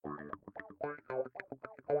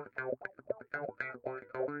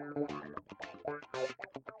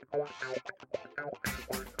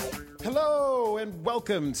Hello and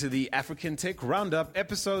welcome to the African Tech Roundup,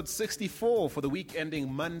 episode 64 for the week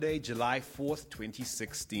ending Monday, July 4th,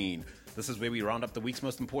 2016. This is where we round up the week's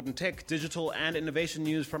most important tech, digital, and innovation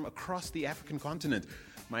news from across the African continent.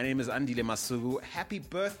 My name is Andile Masugu. Happy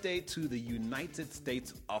birthday to the United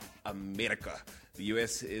States of America. The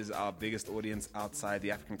US is our biggest audience outside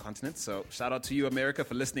the African continent, so shout out to you, America,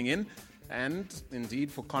 for listening in. And indeed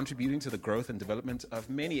for contributing to the growth and development of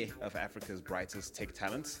many of Africa's brightest tech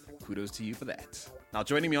talents. Kudos to you for that. Now,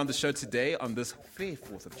 joining me on the show today on this fair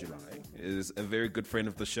 4th of July is a very good friend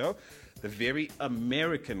of the show, the very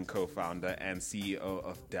American co-founder and CEO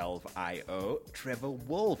of Delve.io, Trevor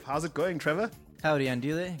Wolf. How's it going, Trevor? Howdy,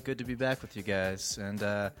 Andile. Good to be back with you guys. And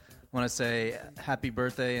I want to say happy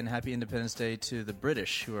birthday and happy Independence Day to the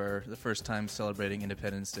British, who are the first time celebrating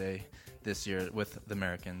Independence Day this year with the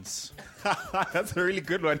Americans. That's a really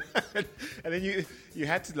good one. And then you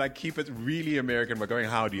had to keep it really American by going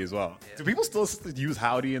howdy as well. Yeah. Do people still use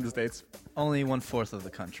howdy in the States? Only 1/4 of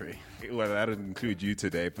the country. Well, that would include you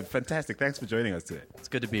today, but fantastic. Thanks for joining us today. It's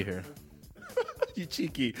good to be here. You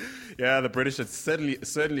cheeky. Yeah, the British are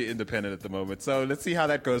certainly independent at the moment. So let's see how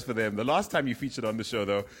that goes for them. The last time you featured on the show,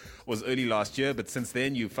 though, was early last year. But since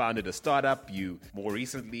then, you founded a startup. You more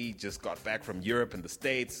recently just got back from Europe and the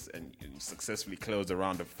States, and you successfully closed a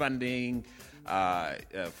round of funding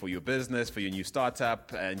for your business, for your new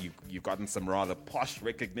startup. And you've gotten some rather posh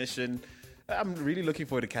recognition. I'm really looking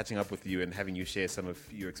forward to catching up with you and having you share some of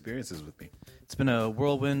your experiences with me. It's been a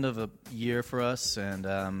whirlwind of a year for us, and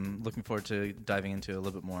looking forward to diving into a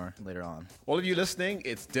little bit more later on. All of you listening,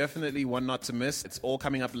 it's definitely one not to miss. It's all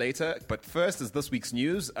coming up later. But first is this week's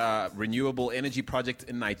news. Renewable energy project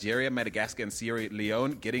in Nigeria, Madagascar, and Sierra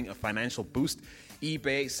Leone getting a financial boost.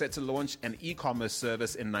 eBay set to launch an e-commerce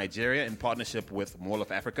service in Nigeria in partnership with Mall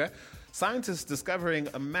of Africa. Scientists discovering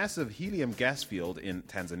a massive helium gas field in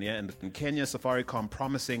Tanzania, and in Kenya, Safaricom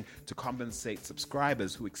promising to compensate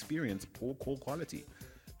subscribers who experience poor call quality.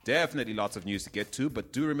 Definitely lots of news to get to,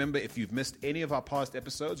 but do remember, if you've missed any of our past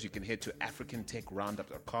episodes, you can head to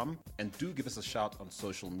africantechroundup.com and do give us a shout on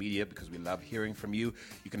social media because we love hearing from you.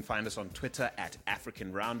 You can find us on Twitter at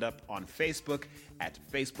African Roundup, on Facebook at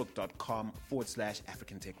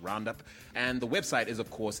facebook.com/African Tech Roundup, and the website is, of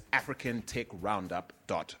course,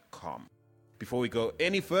 africantechroundup.com. Before we go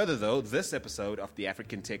any further, though, this episode of the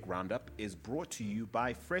African Tech Roundup is brought to you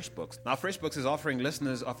by FreshBooks. Now, FreshBooks is offering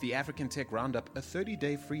listeners of the African Tech Roundup a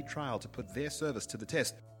 30-day free trial to put their service to the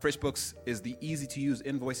test. FreshBooks is the easy-to-use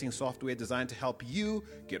invoicing software designed to help you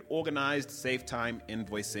get organized, save time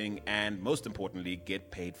invoicing, and most importantly,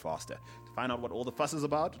 get paid faster. To find out what all the fuss is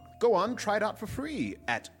about, go on, try it out for free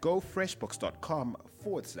at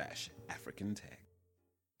gofreshbooks.com/African Tech.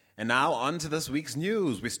 And now on to this week's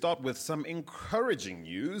news. We start with some encouraging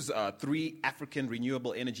news. 3 African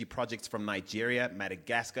renewable energy projects from Nigeria,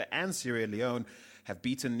 Madagascar, and Sierra Leone have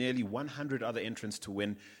beaten nearly 100 other entrants to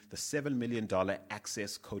win the $7 million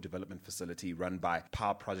Access co-development facility run by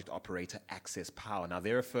power project operator Access Power. Now,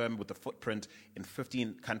 they're a firm with a footprint in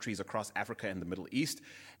 15 countries across Africa and the Middle East.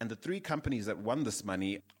 And the 3 companies that won this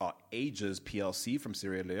money are Aegis PLC from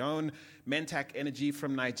Sierra Leone, Mentac Energy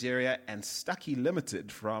from Nigeria, and Stucky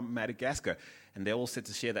Limited from Madagascar. And they're all set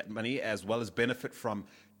to share that money as well as benefit from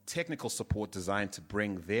technical support designed to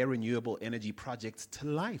bring their renewable energy projects to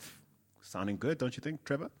life. Sounding good, don't you think,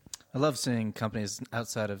 Trevor? I love seeing companies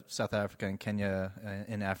outside of South Africa and Kenya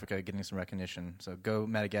in Africa getting some recognition. So go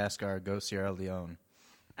Madagascar, go Sierra Leone.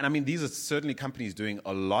 And I mean, these are certainly companies doing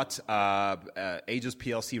a lot. Aegis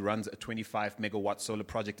PLC runs a 25-megawatt solar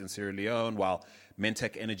project in Sierra Leone, while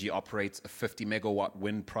Mentac Energy operates a 50-megawatt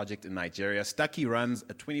wind project in Nigeria. Stucky runs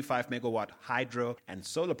a 25-megawatt hydro and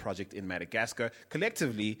solar project in Madagascar.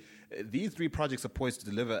 Collectively, these 3 projects are poised to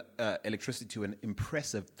deliver electricity to an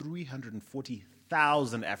impressive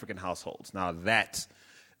 340,000 African households. Now, that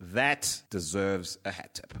deserves a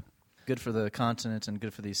hat tip. Good for the continent and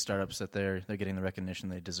good for these startups that they're getting the recognition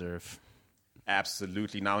they deserve.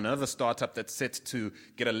 Absolutely. Now, another startup that's set to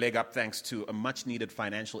get a leg up thanks to a much-needed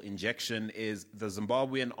financial injection is the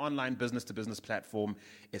Zimbabwean online business-to-business platform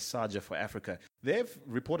Isaja for Africa. They've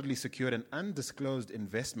reportedly secured an undisclosed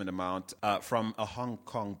investment amount from a Hong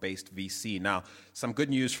Kong-based VC. Now, some good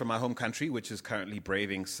news from my home country, which is currently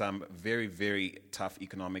braving some very, very tough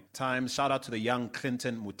economic times. Shout out to the young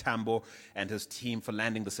Clinton Mutambo and his team for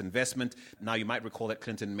landing this investment. Now, you might recall that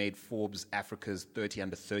Clinton made Forbes Africa's 30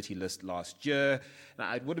 under 30 list last year.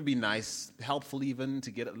 Now, it would have been nice, helpful even,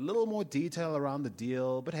 to get a little more detail around the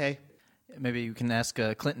deal, but hey. Maybe you can ask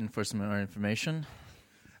Clinton for some more information.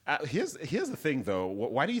 Here's the thing, though.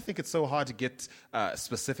 Why do you think it's so hard to get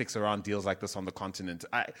specifics around deals like this on the continent?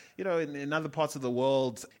 In other parts of the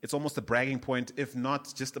world, it's almost a bragging point, if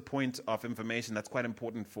not just a point of information that's quite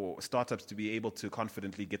important for startups to be able to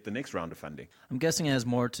confidently get the next round of funding. I'm guessing it has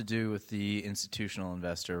more to do with the institutional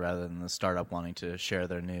investor rather than the startup wanting to share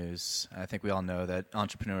their news. I think we all know that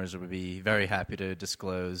entrepreneurs would be very happy to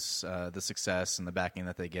disclose the success and the backing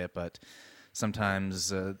that they get, but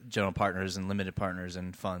sometimes general partners and limited partners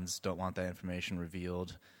and funds don't want that information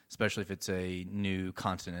revealed, especially if it's a new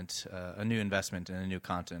continent, a new investment in a new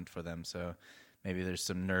continent for them. So maybe there's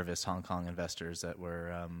some nervous Hong Kong investors that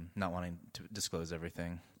were not wanting to disclose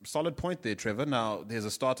everything. Solid point there, Trevor. Now, there's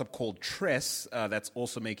a startup called Tress that's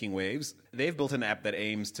also making waves. They've built an app that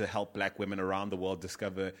aims to help black women around the world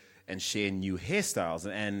discover and share new hairstyles,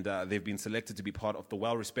 and they've been selected to be part of the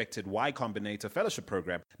well-respected Y Combinator Fellowship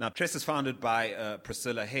Program. Now, Tress is founded by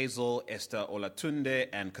Priscilla Hazel, Esther Olatunde,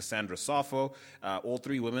 and Cassandra Safo. All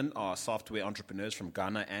three women are software entrepreneurs from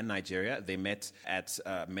Ghana and Nigeria. They met at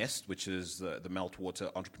MEST, which is the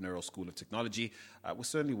Meltwater Entrepreneurial School of Technology. We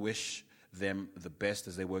certainly wish them the best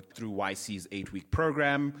as they work through YC's 8-week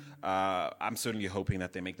program. I'm certainly hoping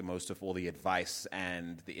that they make the most of all the advice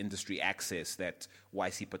and the industry access that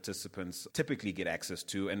YC participants typically get access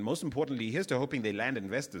to. And most importantly, here's to hoping they land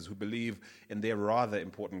investors who believe in their rather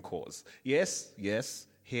important cause. Yes,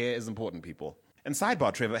 hair is important, people. And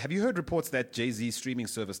sidebar, Trevor, have you heard reports that Jay-Z's streaming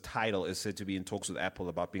service Tidal is said to be in talks with Apple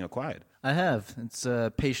about being acquired? I have. It's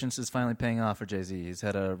patience is finally paying off for Jay-Z. He's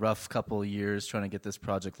had a rough couple years trying to get this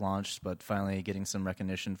project launched, but finally getting some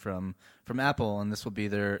recognition from Apple, and this will be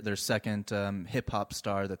their second hip-hop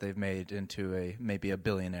star that they've made into maybe a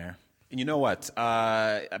billionaire. And you know what?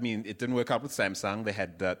 It didn't work out with Samsung. They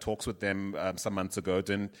had talks with them some months ago.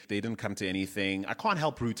 They didn't come to anything. I can't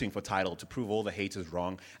help rooting for Tidal to prove all the haters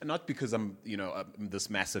wrong, and not because I'm this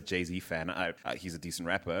massive Jay-Z fan. He's a decent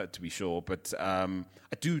rapper, to be sure, but I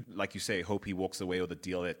do, like you say, hope he walks away with a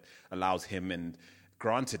deal that allows him and.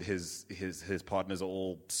 Granted, his partners are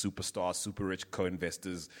all superstars, super rich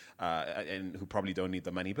co-investors, and who probably don't need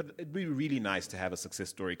the money. But it'd be really nice to have a success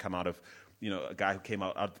story come out of, a guy who came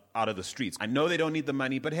out of the streets. I know they don't need the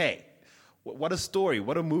money, but hey, what a story!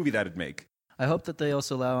 What a movie that'd make. I hope that they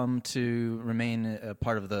also allow him to remain a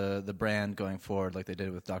part of the brand going forward, like they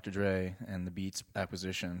did with Dr. Dre and the Beats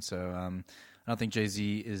acquisition. So I don't think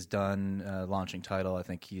Jay-Z is done launching Tidal. I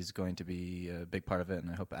think he's going to be a big part of it,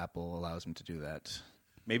 and I hope Apple allows him to do that.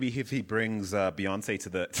 Maybe if he brings Beyonce to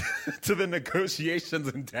the to the negotiations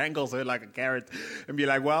and tangles her like a carrot and be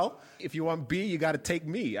like, well, if you want B, you got to take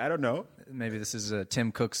me. I don't know. Maybe this is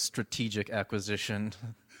Tim Cook's strategic acquisition.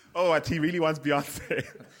 Oh, he really wants Beyonce.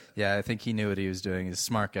 Yeah, I think he knew what he was doing. He's a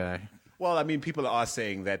smart guy. Well, people are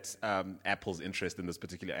saying that Apple's interest in this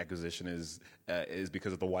particular acquisition is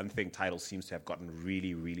because of the one thing Tidal seems to have gotten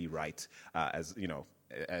really, really right, as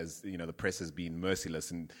the press has been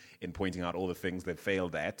merciless in pointing out all the things they've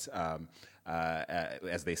failed at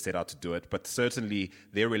as they set out to do it. But certainly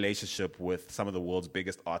their relationship with some of the world's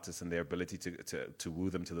biggest artists and their ability to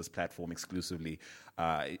woo them to this platform exclusively,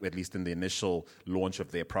 at least in the initial launch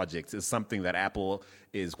of their projects, is something that Apple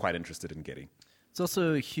is quite interested in getting. It's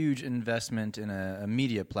also a huge investment in a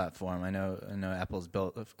media platform. I know Apple's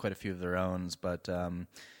built quite a few of their own, but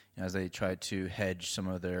as they try to hedge some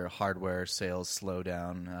of their hardware sales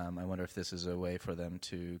slowdown, I wonder if this is a way for them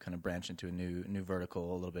to kind of branch into a new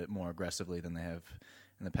vertical a little bit more aggressively than they have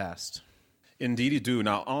in the past. Indeed you do.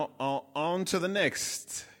 Now, on to the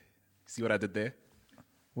next. See what I did there?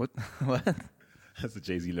 What? That's a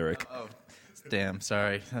Jay-Z lyric. Oh, damn,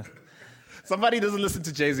 sorry. Somebody doesn't listen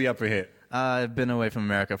to Jay-Z up here. I've been away from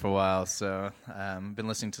America for a while, so I've been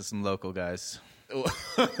listening to some local guys.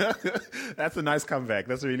 That's a nice comeback.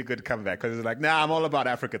 That's a really good comeback because it's like, nah, I'm all about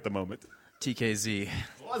Africa at the moment. TKZ.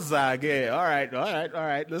 What's that? Yeah. All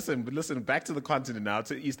right. Listen, back to the continent now,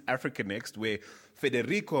 to East Africa next, where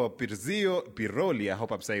Federico Pirzio Biroli, I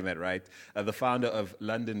hope I'm saying that right, the founder of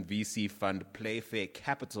London VC fund Playfair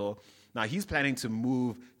Capital. Now, he's planning to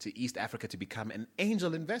move to East Africa to become an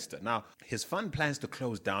angel investor. Now, his fund plans to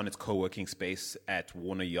close down its co-working space at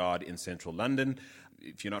Warner Yard in central London.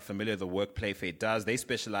 If you're not familiar with the work Playfair does, they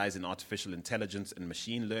specialize in artificial intelligence and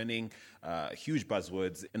machine learning, huge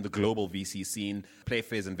buzzwords in the global VC scene.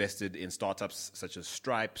 Playfair's invested in startups such as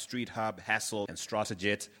Stripe, StreetHub, Hassel, and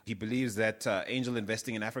StrataJet. He believes that angel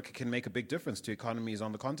investing in Africa can make a big difference to economies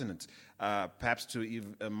on the continent, perhaps to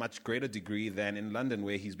a much greater degree than in London,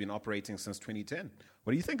 where he's been operating since 2010.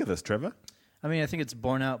 What do you think of this, Trevor? I mean, I think it's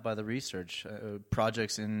borne out by the research.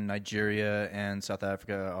 Projects in Nigeria and South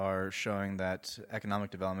Africa are showing that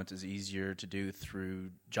economic development is easier to do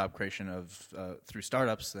through job creation through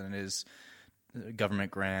startups than it is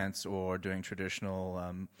government grants or doing traditional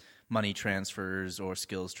money transfers or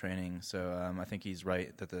skills training. So I think he's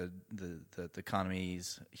right that the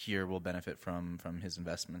economies here will benefit from his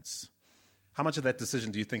investments. How much of that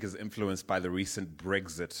decision do you think is influenced by the recent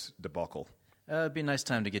Brexit debacle? It'd be a nice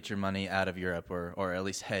time to get your money out of Europe or at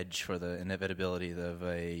least hedge for the inevitability of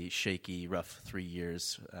a shaky, rough 3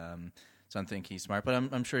 years. So I think he's smart. But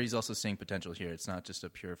I'm sure he's also seeing potential here. It's not just a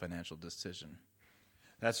pure financial decision.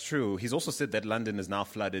 That's true. He's also said that London is now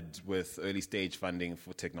flooded with early-stage funding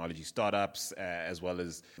for technology startups, as well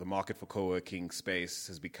as the market for co-working space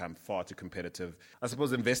has become far too competitive. I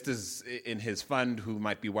suppose investors in his fund who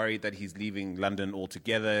might be worried that he's leaving London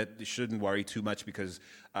altogether shouldn't worry too much because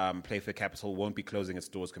Playfair Capital won't be closing its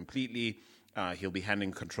doors completely. He'll be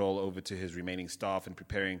handing control over to his remaining staff and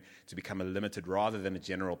preparing to become a limited rather than a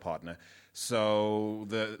general partner. So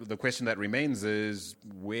the question that remains is,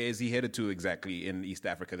 where is he headed to exactly in East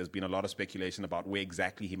Africa? There's been a lot of speculation about where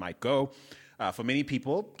exactly he might go. For many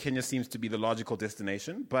people, Kenya seems to be the logical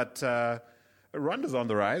destination, but Rwanda's on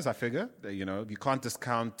the rise, I figure. You can't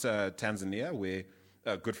discount Tanzania, where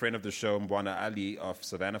a good friend of the show, Mbwana Ali of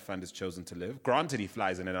Savannah Fund, has chosen to live. Granted, he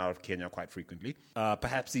flies in and out of Kenya quite frequently.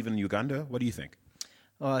 Perhaps even Uganda. What do you think?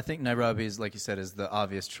 Well, I think Nairobi is, like you said, is the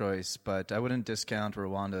obvious choice, but I wouldn't discount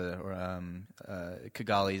Rwanda or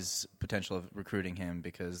Kigali's potential of recruiting him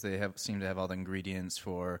because they seem to have all the ingredients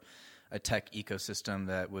for a tech ecosystem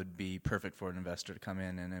that would be perfect for an investor to come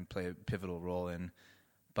in and play a pivotal role in.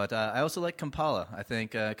 But I also like Kampala. I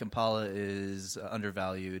think Kampala is an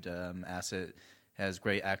undervalued asset, has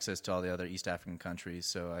great access to all the other East African countries,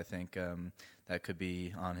 so I think that could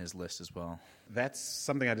be on his list as well. That's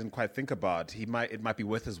something I didn't quite think about. It might be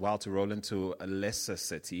worth his while to roll into a lesser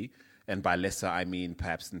city, and by lesser I mean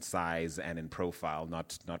perhaps in size and in profile,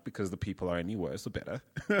 not because the people are any worse or better.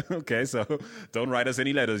 Okay, so don't write us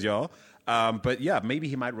any letters, y'all. But yeah, maybe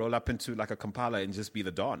he might roll up into like a Kampala and just be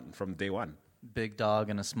the Don from day one. Big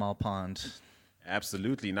dog in a small pond.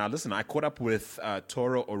 Absolutely. Now, listen, I caught up with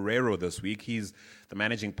Toro Orero this week. He's the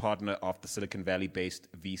managing partner of the Silicon Valley-based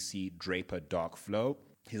VC Draper Darkflow.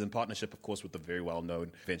 He's in partnership, of course, with the very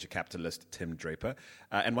well-known venture capitalist Tim Draper.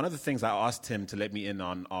 And one of the things I asked him to let me in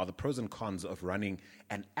on are the pros and cons of running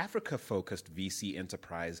an Africa-focused VC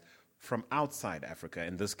enterprise from outside Africa,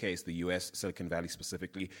 in this case, the U.S., Silicon Valley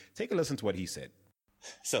specifically. Take a listen to what he said.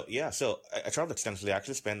 So I travel extensively. I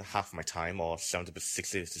actually spend half my time, or 60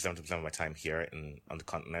 to 70% of my time here on the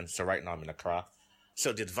continent. So right now I'm in Accra.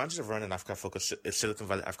 So the advantage of running a Silicon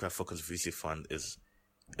Valley Africa-focused VC fund is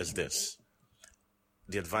this.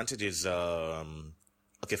 The advantage is,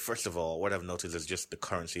 okay, first of all, what I've noticed is just the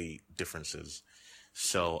currency differences.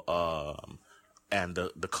 So, and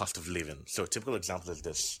the cost of living. So a typical example is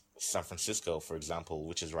this. San Francisco, for example,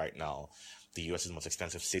 which is right now the U.S.'s most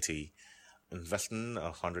expensive city, investing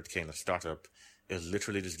 $100K in a startup is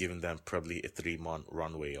literally just giving them probably a 3-month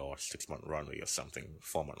runway or 6-month runway or something,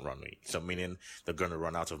 4-month runway. So meaning they're going to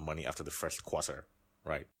run out of money after the first quarter,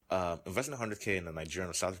 right? Investing $100K in a Nigerian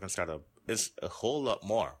or South African startup is a whole lot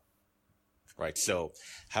more, right? So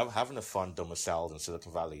having a fund domiciled in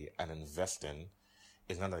Silicon Valley and investing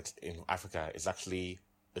is not like in Africa is actually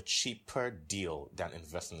a cheaper deal than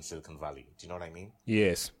investing in Silicon Valley. Do you know what I mean?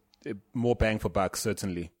 Yes. More bang for buck,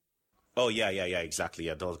 certainly. Oh, yeah, exactly.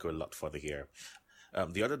 Yeah, dollars go a lot further here.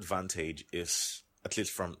 The other advantage is,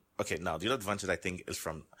 the other advantage I think is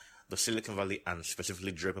from the Silicon Valley and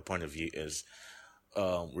specifically Draper point of view is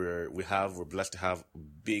we're blessed to have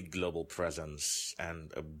big global presence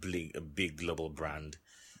and a big global brand.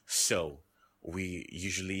 So we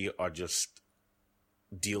usually are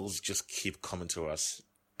deals just keep coming to us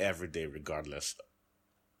every day regardless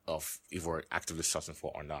of if we're actively sourcing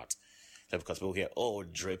for or not. Because people hear,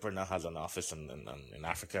 Draper now has an office in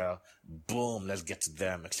Africa. Boom, let's get to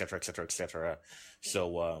them, et cetera, et cetera, et cetera.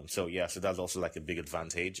 So that's also like a big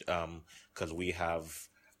advantage. Because we have,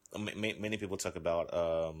 many people talk about,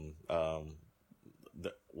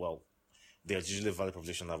 there's usually a value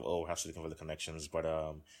proposition of, we have Silicon Valley connections,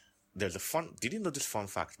 but, there's did you know this fun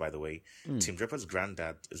fact, by the way? Tim Draper's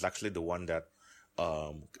granddad is actually the one that,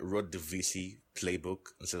 wrote the VC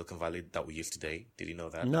playbook in Silicon Valley that we use today. Did you know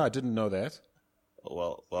that? No, I didn't know that.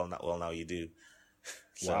 Well, now you do.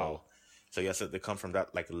 Wow. So they come from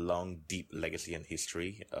that like long, deep legacy and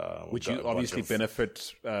history, which you obviously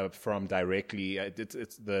benefit from directly.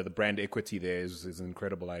 It's the brand equity there is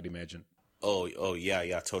incredible, I'd imagine. Oh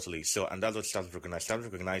yeah, totally. So and that's what started to recognize. Started to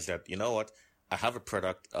recognize that, you know what, I have a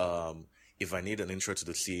product. if I need an intro to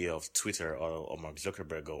the CEO of Twitter or Mark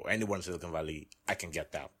Zuckerberg or anyone in Silicon Valley, I can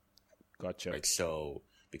get that. Gotcha. Right. So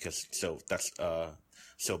because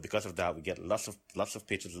of that, we get lots of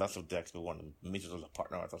pitches, lots of decks. We want to meet with us,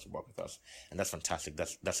 partner with us, work with us, and that's fantastic.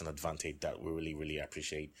 That's an advantage that we really, really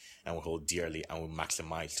appreciate and we hold dearly, and we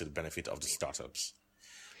maximize to the benefit of the startups.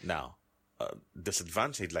 Now,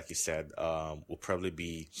 disadvantage, like you said, will probably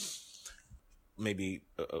be maybe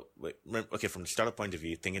okay, from the startup point of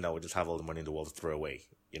view, thinking that we just have all the money in the world to throw away,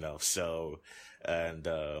 So, and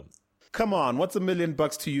come on, what's $1 million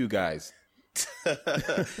to you guys?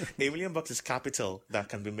 $1 million is capital that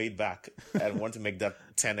can be made back, and want to make that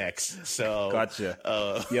 10x. So gotcha.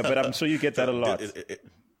 Yeah, but I'm sure you get that a lot.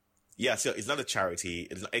 Yeah, so it's not a charity.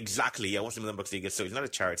 It's not, exactly. Yeah, what's $1 million you get? So it's not a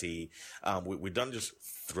charity. We don't just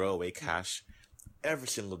throw away cash. Every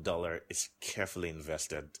single dollar is carefully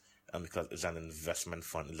invested, because it's an investment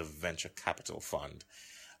fund. It's a venture capital fund.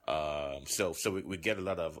 So we get a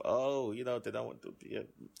lot of, they don't want to,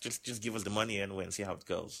 just give us the money anyway and see how it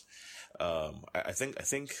goes. I think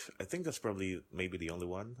that's probably maybe the only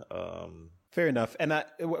one. Fair enough. And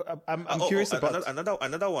I'm curious about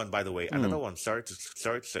another one, by the way. Another one. Sorry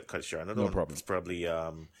to cut you. Another one. Problem. Is probably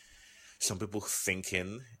some people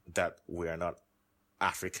thinking that we are not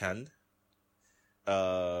African.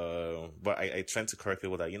 But I tend to correct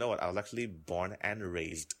people that, you know what, I was actually born and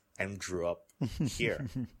raised and grew up here.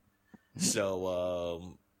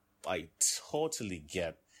 So I totally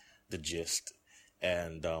get the gist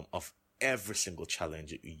and of every single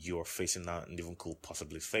challenge you're facing now and even could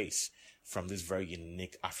possibly face from this very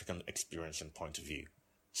unique African experience and point of view.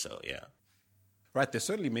 So, yeah. Right, there's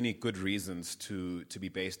certainly many good reasons to be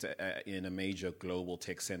based in a major global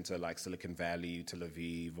tech center like Silicon Valley, Tel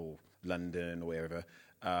Aviv, or London, or wherever.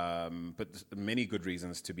 But many good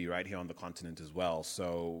reasons to be right here on the continent as well.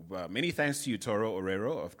 So many thanks to you, Toro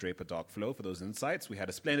Orero of Draper Darkflow, for those insights. We had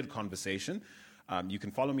a splendid conversation. You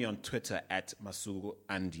can follow me on Twitter at Masuku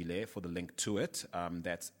Andile for the link to it.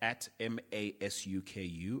 That's at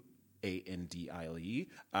MASUKU. ANDILE.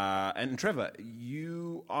 And Trevor,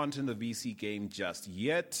 you aren't in the VC game just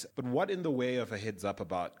yet, but what in the way of a heads up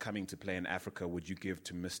about coming to play in Africa would you give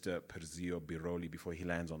to Mr. Persio Biroli before he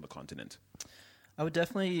lands on the continent? I would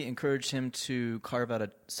definitely encourage him to carve out a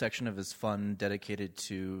section of his fund dedicated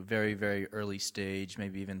to very, very early stage,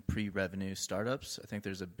 maybe even pre-revenue startups. I think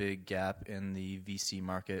there's a big gap in the VC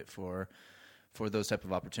market for those type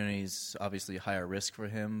of opportunities. Obviously higher risk for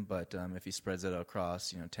him, but if he spreads it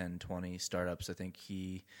across 10, 20 startups, I think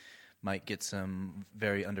he might get some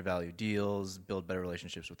very undervalued deals, build better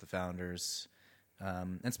relationships with the founders.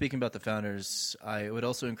 And speaking about the founders, I would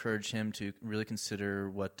also encourage him to really consider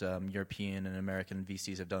what European and American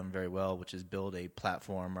VCs have done very well, which is build a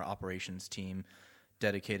platform or operations team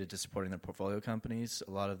dedicated to supporting their portfolio companies.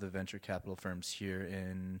 A lot of the venture capital firms here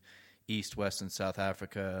in East, West, and South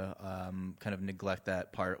Africa kind of neglect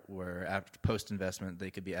that part where after post-investment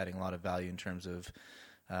they could be adding a lot of value in terms of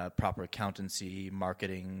proper accountancy,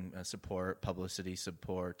 marketing support, publicity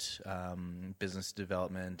support, business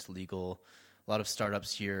development, legal. A lot of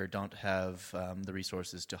startups here don't have the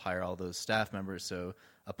resources to hire all those staff members, so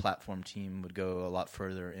a platform team would go a lot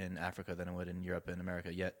further in Africa than it would in Europe and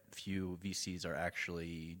America, yet few VCs are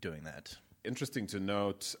actually doing that. Interesting to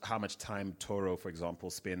note how much time Toro, for example,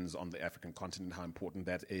 spends on the African continent, how important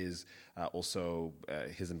that is. Also,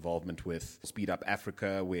 his involvement with Speed Up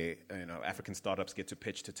Africa, where African startups get to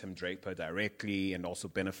pitch to Tim Draper directly and also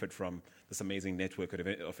benefit from this amazing network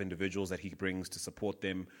of individuals that he brings to support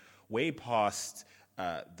them way past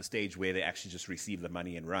the stage where they actually just receive the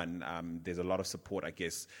money and run. There's a lot of support, I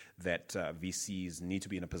guess, that VCs need to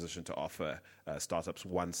be in a position to offer startups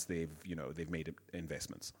once they've made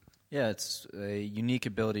investments. Yeah, it's a unique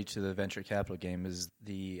ability to the venture capital game is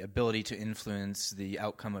the ability to influence the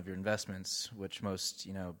outcome of your investments, which most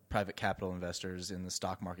private capital investors in the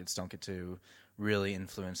stock markets don't get to really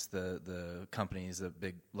influence the companies, the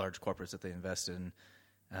big, large corporates that they invest in.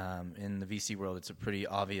 In the VC world, it's a pretty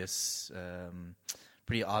obvious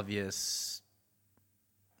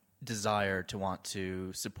desire to want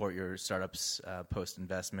to support your startups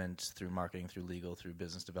post-investment through marketing, through legal, through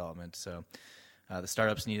business development. So the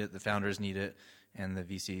startups need it, the founders need it, and the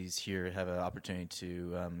VCs here have an opportunity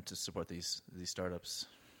to support these startups.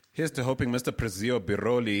 Here's to hoping Mr. Persio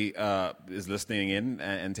Biroli is listening in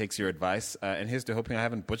and takes your advice. And here's to hoping I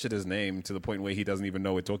haven't butchered his name to the point where he doesn't even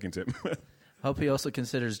know we're talking to him. Hope he also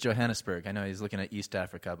considers Johannesburg. I know he's looking at East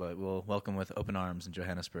Africa, but we'll welcome with open arms in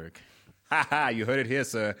Johannesburg. Ha ha, you heard it here,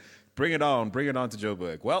 sir. Bring it on to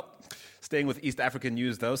Joburg. Well, staying with East African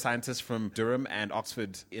news, though, scientists from Durham and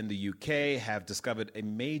Oxford in the UK have discovered a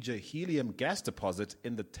major helium gas deposit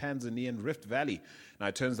in the Tanzanian Rift Valley. Now,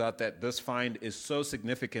 it turns out that this find is so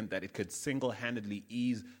significant that it could single-handedly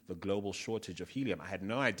ease the global shortage of helium. I had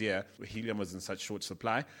no idea helium was in such short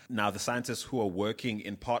supply. Now, the scientists who are working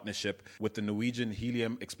in partnership with the Norwegian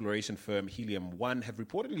helium exploration firm Helium One have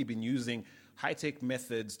reportedly been using high-tech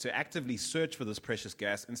methods to actively search for this precious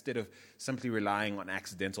gas instead of simply relying on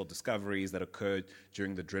accidental discoveries that occurred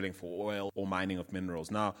during the drilling for oil or mining of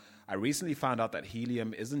minerals. Now, I recently found out that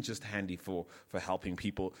helium isn't just handy for helping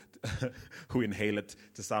people who inhale it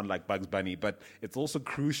to sound like Bugs Bunny, but it's also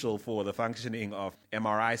crucial for the functioning of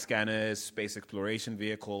MRI scanners, space exploration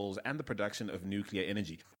vehicles, and the production of nuclear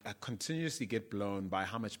energy. I continuously get blown by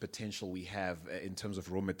how much potential we have in terms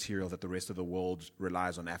of raw material that the rest of the world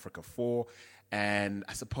relies on Africa for. And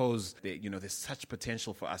I suppose that, there's such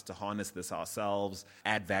potential for us to harness this ourselves,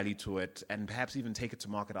 add value to it, and perhaps even take it to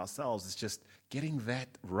market ourselves. It's just getting that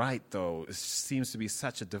right, though. It seems to be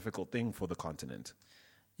such a difficult thing for the continent.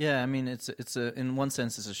 Yeah, I mean, it's in one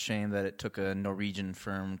sense, it's a shame that it took a Norwegian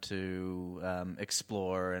firm to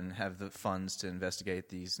explore and have the funds to investigate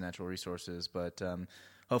these natural resources, but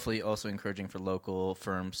hopefully also encouraging for local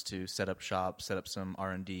firms to set up shop, set up some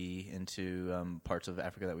R&D into parts of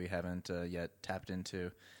Africa that we haven't yet tapped into.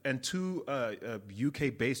 And two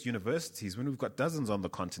UK-based universities, when we've got dozens on the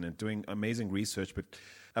continent doing amazing research, but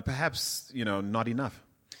perhaps, not enough.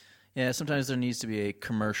 Yeah, sometimes there needs to be a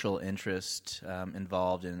commercial interest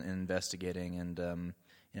involved in investigating, and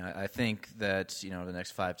I think that the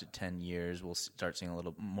next 5 to 10 years we'll start seeing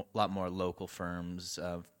lot more local firms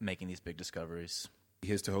making these big discoveries.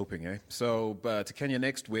 Here's to hoping, eh? So to Kenya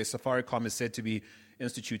next, where Safaricom is said to be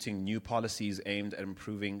instituting new policies aimed at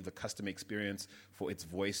improving the customer experience for its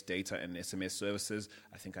voice, data, and SMS services.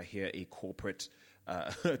 I think I hear a corporate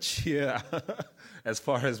cheer as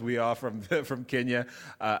far as we are from Kenya.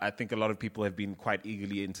 I think a lot of people have been quite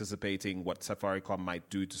eagerly anticipating what Safaricom might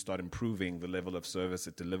do to start improving the level of service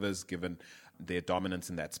it delivers, given their dominance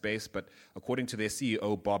in that space. But according to their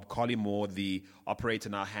CEO, Bob Collymore, the operator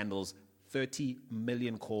now handles 30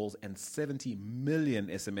 million calls and 70 million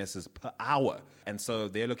SMSs per hour. And so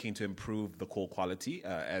they're looking to improve the call quality,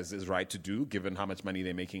 as is right to do, given how much money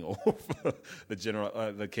they're making off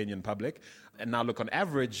the Kenyan public. And now look, on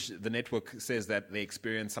average, the network says that they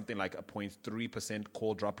experience something like a 0.3%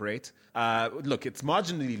 call drop rate. Look, it's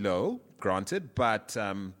marginally low, granted, but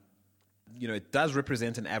it does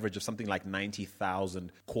represent an average of something like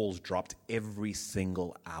 90,000 calls dropped every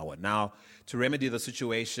single hour. Now, to remedy the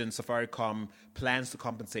situation, Safaricom plans to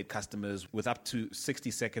compensate customers with up to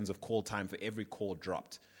 60 seconds of call time for every call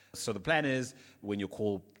dropped. So the plan is, when your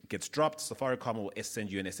call gets dropped, Safaricom will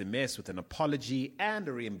send you an SMS with an apology and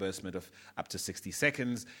a reimbursement of up to 60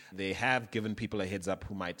 seconds. They have given people a heads up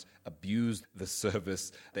who might abuse the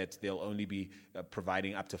service that they'll only be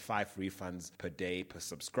providing up to 5 refunds per day per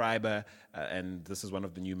subscriber. And this is one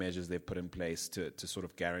of the new measures they've put in place to sort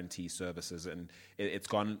of guarantee services. And it's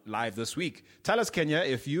gone live this week. Tell us, Kenya,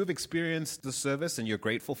 if you've experienced the service and you're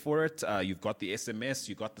grateful for it, you've got the SMS,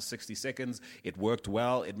 you got the 60 seconds, it worked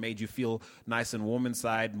well, it made you feel nice and warm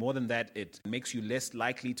inside. More than that, it makes you less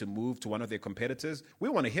likely to move to one of their competitors. We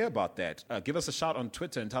want to hear about that. Give us a shout on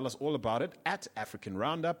Twitter and tell us all about it at African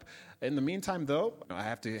Roundup. In the meantime, though, I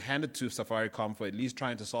have to hand it to Safaricom for at least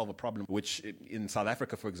trying to solve a problem, which in South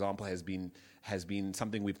Africa, for example, has been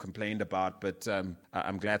something we've complained about. But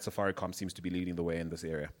I'm glad Safaricom seems to be leading the way in this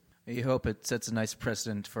area. You hope it sets a nice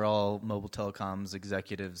precedent for all mobile telecoms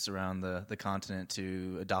executives around the continent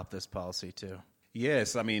to adopt this policy too.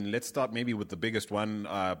 Yes, I mean, let's start maybe with the biggest one,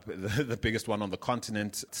 the biggest one on the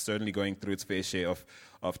continent, certainly going through its fair share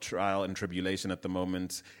of trial and tribulation at the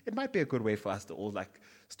moment. It might be a good way for us to all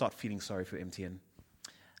start feeling sorry for MTN.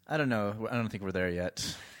 I don't know. I don't think we're there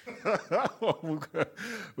yet.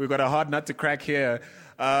 We've got a hard nut to crack here.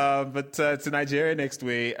 But to Nigeria next,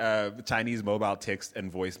 where Chinese mobile text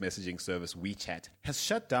and voice messaging service WeChat has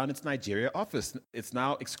shut down its Nigeria office. It's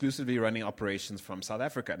now exclusively running operations from South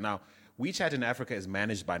Africa. Now, WeChat in Africa is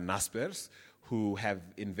managed by Naspers, who have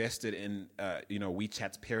invested in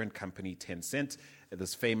WeChat's parent company, Tencent.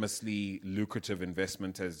 This famously lucrative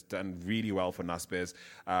investment has done really well for Naspers.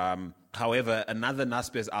 However, another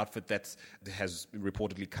Naspers outfit that has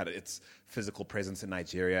reportedly cut its physical presence in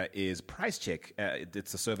Nigeria is PriceCheck.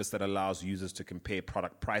 It's a service that allows users to compare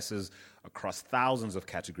product prices across thousands of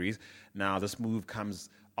categories. Now, this move comes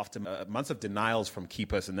after months of denials from key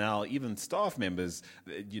personnel, even staff members,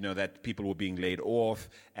 that people were being laid off,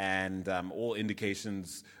 and all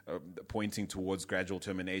indications pointing towards gradual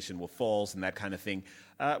termination were false and that kind of thing.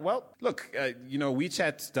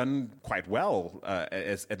 WeChat's done quite well,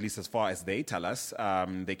 at least as far as they tell us.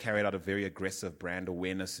 They carried out a very aggressive brand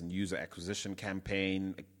awareness and user acquisition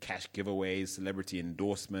campaign, cash giveaways, celebrity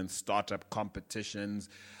endorsements, startup competitions.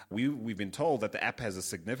 We've been told that the app has a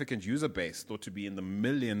significant user base, thought to be in the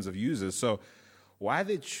millions of users. So why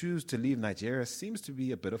they choose to leave Nigeria seems to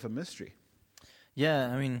be a bit of a mystery.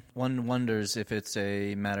 Yeah, I mean, one wonders if it's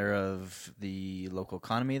a matter of the local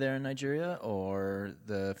economy there in Nigeria or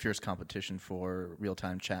the fierce competition for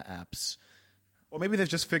real-time chat apps. Or maybe they've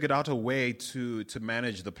just figured out a way to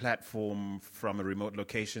manage the platform from a remote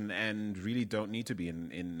location and really don't need to be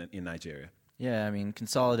in Nigeria. Yeah, I mean,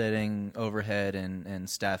 consolidating overhead and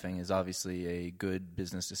staffing is obviously a good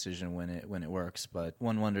business decision when it works, but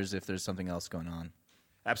one wonders if there's something else going on.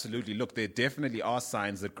 Absolutely. Look, there definitely are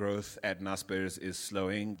signs that growth at Naspers is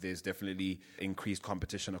slowing. There's definitely increased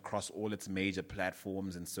competition across all its major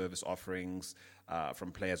platforms and service offerings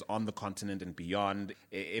from players on the continent and beyond.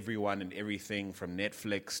 Everyone and everything from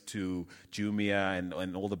Netflix to Jumia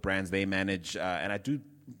and all the brands they manage. And I do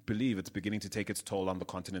believe it's beginning to take its toll on the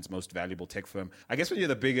continent's most valuable tech firm. I guess when you're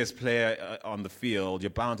the biggest player on the field, you're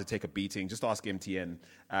bound to take a beating. Just ask MTN.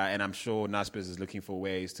 And I'm sure Naspers is looking for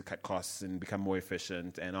ways to cut costs and become more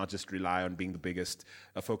efficient and not just rely on being the biggest.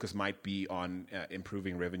 A focus might be on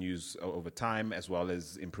improving revenues over time as well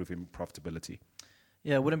as improving profitability.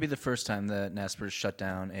 Yeah, it wouldn't be the first time that Naspers shut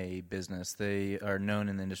down a business. They are known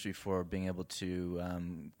in the industry for being able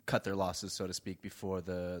to cut their losses, so to speak, before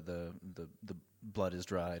the blood is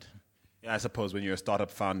dried. Yeah, I suppose when you're a startup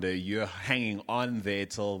founder, you're hanging on there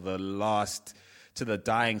till the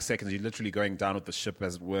dying seconds. You're literally going down with the ship,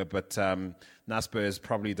 as it were. But Naspers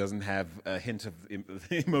probably doesn't have a hint of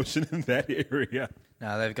emotion in that area.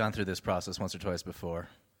 No, they've gone through this process once or twice before.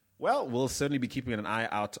 Well, we'll certainly be keeping an eye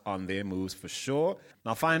out on their moves for sure.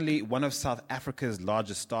 Now, finally, one of South Africa's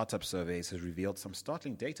largest startup surveys has revealed some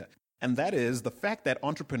startling data. And that is the fact that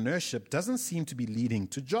entrepreneurship doesn't seem to be leading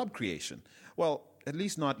to job creation. Well, at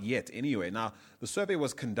least not yet anyway. Now, the survey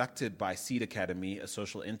was conducted by Seed Academy, a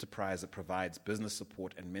social enterprise that provides business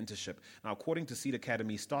support and mentorship. Now, according to Seed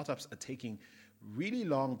Academy, startups are taking really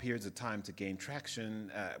long periods of time to gain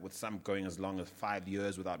traction, with some going as long as 5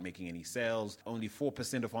 years without making any sales. Only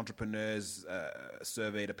 4% of entrepreneurs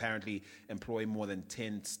surveyed apparently employ more than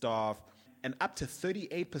 10 staff. And up to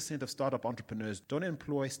 38% of startup entrepreneurs don't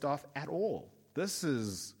employ staff at all. This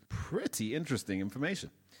is pretty interesting information.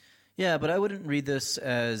 Yeah, but I wouldn't read this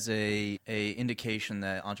as a indication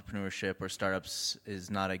that entrepreneurship or startups is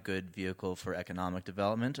not a good vehicle for economic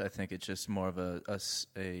development. I think it's just more of a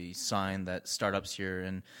sign that startups here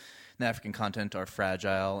in the African continent are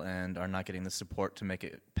fragile and are not getting the support to make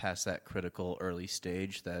it past that critical early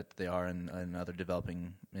stage that they are in other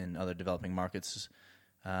developing markets.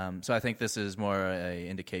 So I think this is more an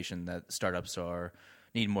indication that startups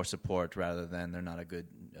need more support rather than they're not a good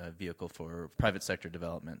vehicle for private sector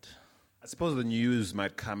development. I suppose the news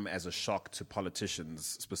might come as a shock to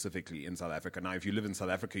politicians, specifically in South Africa. Now, if you live in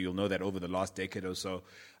South Africa, you'll know that over the last decade or so,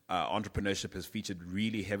 entrepreneurship has featured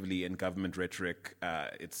really heavily in government rhetoric.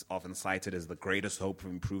 It's often cited as the greatest hope for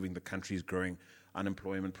improving the country's growing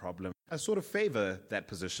unemployment problem. I sort of favor that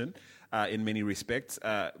position in many respects.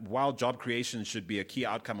 While job creation should be a key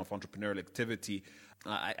outcome of entrepreneurial activity,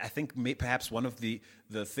 I think perhaps one of the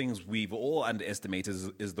things we've all underestimated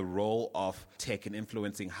is the role of tech in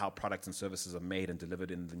influencing how products and services are made and delivered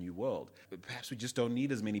in the new world. Perhaps we just don't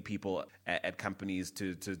need as many people at companies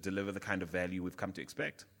to deliver the kind of value we've come to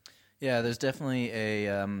expect. Yeah, there's definitely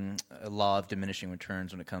a law of diminishing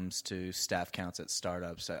returns when it comes to staff counts at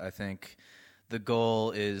startups. I think the goal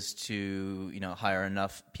is to hire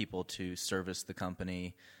enough people to service the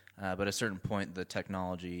company. But at a certain point, the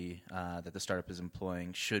technology that the startup is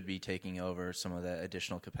employing should be taking over some of the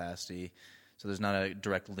additional capacity. So there's not a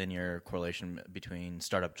direct linear correlation between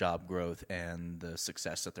startup job growth and the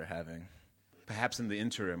success that they're having. Perhaps in the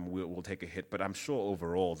interim, we'll take a hit, but I'm sure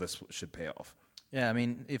overall this should pay off. Yeah, I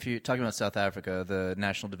mean, if you're talking about South Africa, the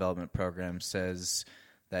National Development Program says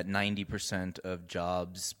that 90% of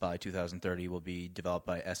jobs by 2030 will be developed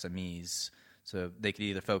by SMEs. So they could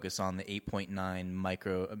either focus on the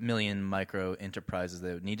 8.9 million micro enterprises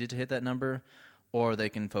that needed to hit that number, or they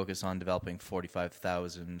can focus on developing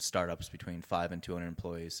 45,000 startups between 5 and 200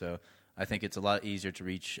 employees. So I think it's a lot easier to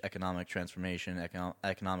reach economic transformation,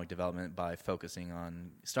 economic development by focusing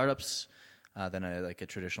on startups than a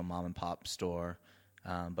traditional mom and pop store.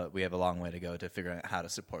 But we have a long way to go to figure out how to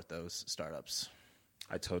support those startups.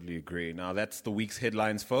 I totally agree. Now, that's the week's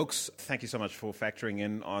headlines, folks. Thank you so much for factoring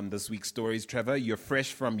in on this week's stories, Trevor. You're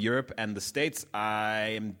fresh from Europe and the States.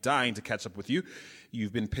 I am dying to catch up with you.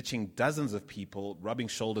 You've been pitching dozens of people, rubbing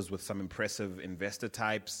shoulders with some impressive investor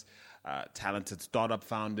types, talented startup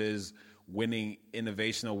founders, winning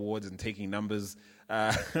innovation awards and taking numbers.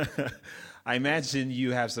 I imagine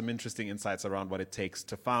you have some interesting insights around what it takes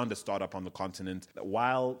to found a startup on the continent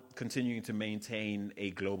while continuing to maintain a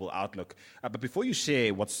global outlook. But before you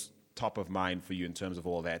share what's top of mind for you in terms of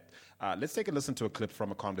all that, let's take a listen to a clip from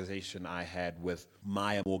a conversation I had with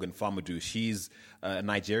Maya Morgan Famudu. She's a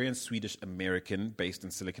Nigerian Swedish American based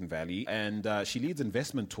in Silicon Valley, and she leads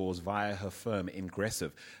investment tours via her firm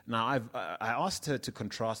Ingressive. Now, I asked her to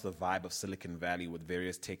contrast the vibe of Silicon Valley with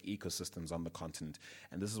various tech ecosystems on the continent,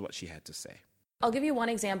 and this is what she had to say. I'll give you one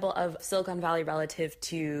example of Silicon Valley relative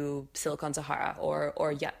to Silicon Sahara or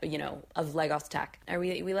of Lagos Tech.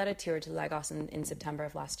 We led a tour to Lagos in September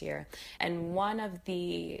of last year, and one of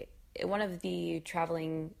the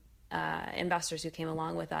traveling investors who came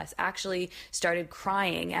along with us actually started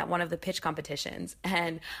crying at one of the pitch competitions.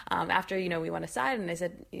 And after we went aside, and I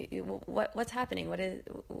said, "What's happening?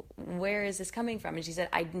 Where is this coming from?" And she said,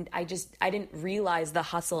 "I didn't realize the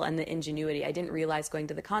hustle and the ingenuity. I didn't realize going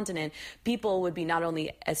to the continent, people would be not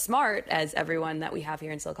only as smart as everyone that we have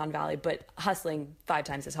here in Silicon Valley, but hustling 5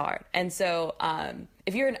 times as hard." And so,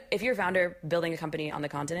 if you're a founder building a company on the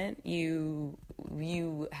continent, you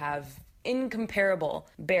have incomparable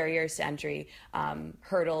barriers to entry,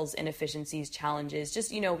 hurdles, inefficiencies, challenges,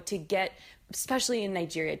 just, to get, especially in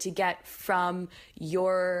Nigeria, to get from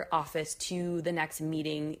your office to the next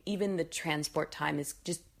meeting, even the transport time is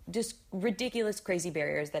just ridiculous, crazy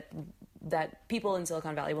barriers that people in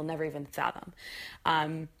Silicon Valley will never even fathom.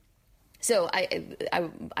 So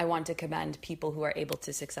I want to commend people who are able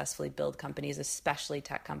to successfully build companies, especially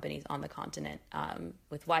tech companies on the continent,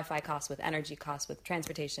 with Wi-Fi costs, with energy costs, with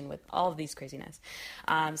transportation, with all of these craziness.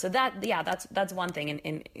 So that's one thing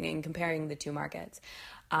in comparing the two markets.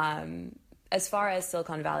 As far as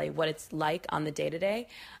Silicon Valley, what it's like on the day-to-day,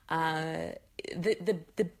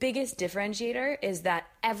 the biggest differentiator is that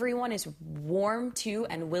everyone is warm to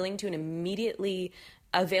and willing to and immediately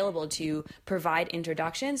available to provide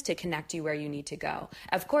introductions to connect you where you need to go.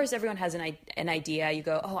 Of course, everyone has an idea. You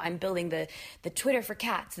go, "Oh, I'm building the Twitter for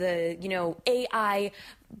cats, the AI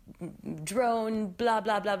drone, blah,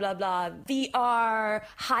 blah, blah, blah, blah, VR,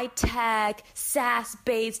 high tech, SaaS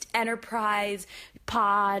based enterprise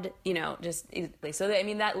pod," just easily. So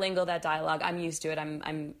that lingo, that dialogue, I'm used to it.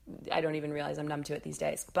 I don't even realize I'm numb to it these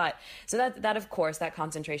days. But so that of course, that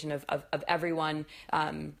concentration of everyone,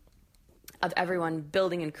 of everyone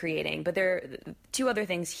building and creating. But there are 2 other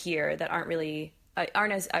things here that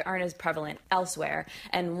aren't as prevalent elsewhere.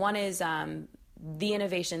 And one is the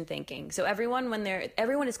innovation thinking. So everyone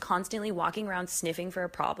is constantly walking around sniffing for a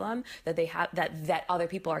problem that they have that other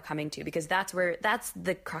people are coming to, because that's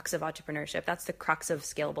the crux of entrepreneurship. That's the crux of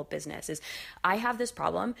scalable business. Is I have this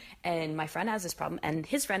problem and my friend has this problem and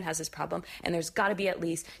his friend has this problem, and there's got to be at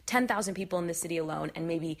least 10,000 people in the city alone, and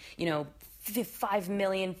maybe 5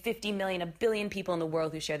 million, 50 million, 1 billion people in the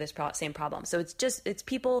world who share this same problem. So it's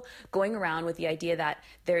people going around with the idea that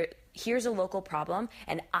here's a local problem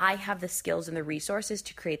and I have the skills and the resources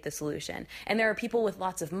to create the solution. And there are people with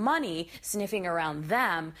lots of money sniffing around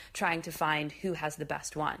them trying to find who has the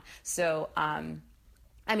best one. So,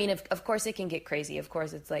 of course it can get crazy. Of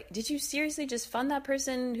course it's like, did you seriously just fund that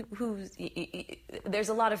person there's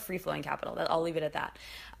a lot of free-flowing capital. I'll leave it at that.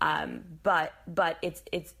 But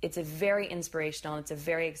it's a very inspirational, it's a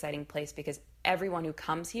very exciting place, because everyone who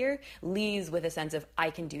comes here leaves with a sense of, I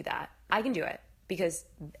can do that. I can do it because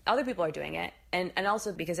other people are doing it. And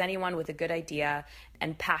also because anyone with a good idea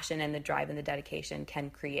and passion and the drive and the dedication can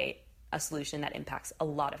create a solution that impacts a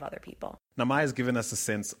lot of other people. Now, Maya's given us a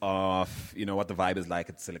sense of, what the vibe is like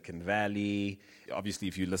at Silicon Valley. Obviously,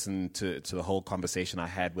 if you listen to the whole conversation I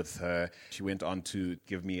had with her, she went on to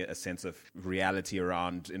give me a sense of reality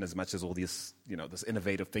around, in as much as all this, this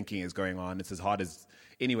innovative thinking is going on. It's as hard as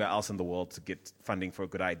anywhere else in the world to get funding for a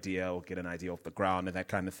good idea or get an idea off the ground and that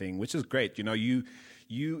kind of thing, which is great.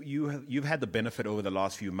 You've had the benefit over the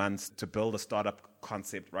last few months to build a startup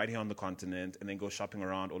concept right here on the continent and then go shopping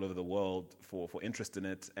around all over the world for interest in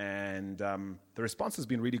it. And the response has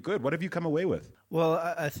been really good. What have you come away with? Well,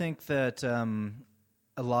 I think that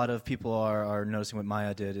a lot of people are noticing what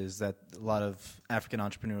Maya did, is that a lot of African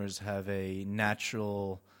entrepreneurs have a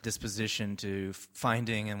natural disposition to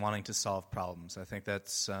finding and wanting to solve problems. I think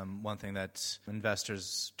that's one thing that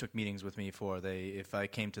investors took meetings with me for. If I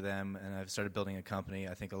came to them and I've started building a company,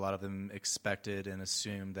 I think a lot of them expected and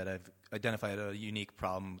assumed that I've identified a unique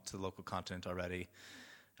problem to the local continent already.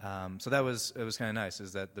 So it was kind of nice,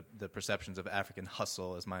 is that the perceptions of African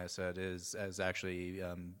hustle, as Maya said, is actually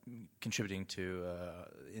contributing to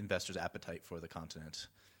investors' appetite for the continent.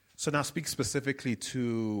 So now speak specifically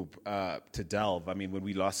to Delve. I mean, when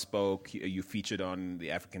we last spoke, you featured on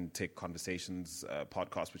the African Tech Conversations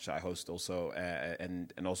podcast, which I host also,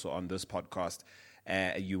 and also on this podcast.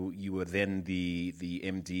 You were then the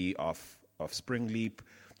MD of Springleap.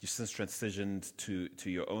 You since transitioned to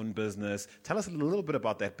your own business. Tell us a little bit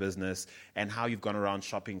about that business and how you've gone around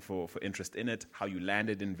shopping for interest in it, how you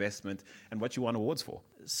landed investment, and what you won awards for.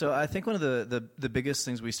 So I think one of the biggest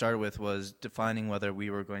things we started with was defining whether we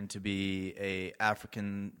were going to be a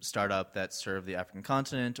African startup that served the African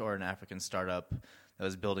continent or an African startup that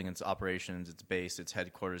was building its operations, its base, its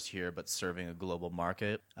headquarters here, but serving a global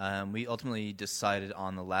market. We ultimately decided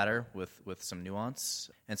on the latter with some nuance.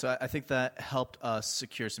 And so I think that helped us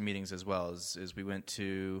secure some meetings as well, as we went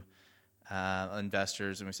to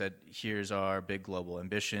investors and we said, here's our big global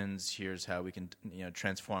ambitions, here's how we can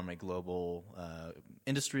transform a global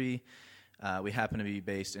industry. We happen to be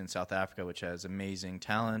based in South Africa, which has amazing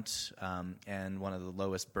talent and one of the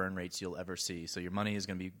lowest burn rates you'll ever see. So your money is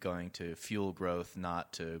going to be going to fuel growth,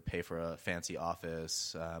 not to pay for a fancy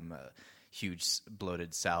office, huge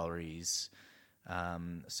bloated salaries.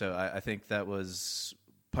 So I think that was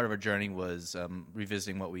part of our journey, was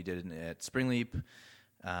revisiting what we did at Springleap,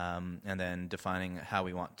 and then defining how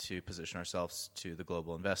we want to position ourselves to the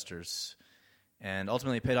global investors. And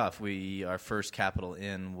ultimately it paid off. Our first capital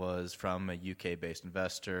in was from a UK-based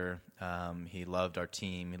investor. He loved our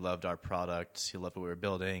team, he loved our product, he loved what we were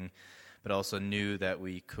building, but also knew that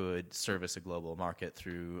we could service a global market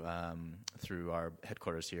through our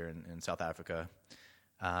headquarters here in South Africa.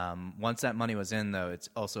 Once that money was in, though, it's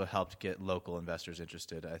also helped get local investors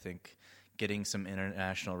interested. I think getting some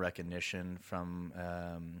international recognition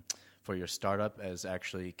for your startup as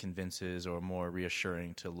actually convinces or more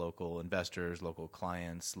reassuring to local investors, local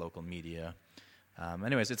clients, local media.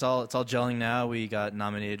 Anyways, it's all gelling now. We got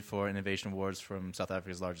nominated for Innovation Awards from South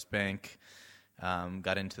Africa's largest bank.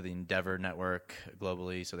 Got into the Endeavor network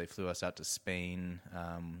globally, so they flew us out to Spain.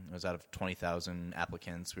 It was out of 20,000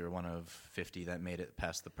 applicants. We were one of 50 that made it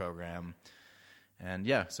past the program. And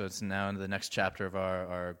yeah, so it's now into the next chapter of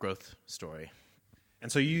our growth story.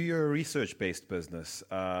 And so you're a research-based business.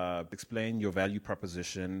 Explain your value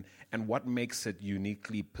proposition and what makes it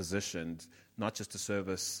uniquely positioned, not just to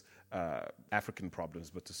service African problems,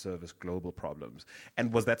 but to service global problems.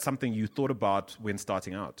 And was that something you thought about when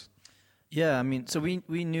starting out? Yeah, I mean, so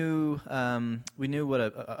we knew what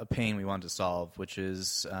a pain we wanted to solve, which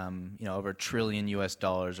is over $1 trillion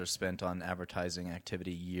are spent on advertising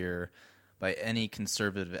activity a year. By any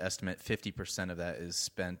conservative estimate, 50% of that is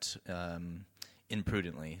spent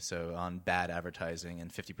imprudently, so on bad advertising,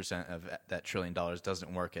 and 50% of that $1 trillion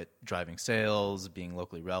doesn't work at driving sales, being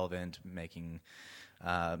locally relevant, making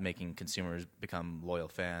consumers become loyal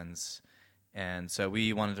fans. And so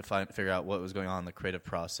we wanted to figure out what was going on in the creative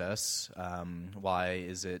process. Why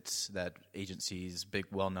is it that agencies, big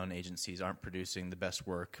well-known agencies, aren't producing the best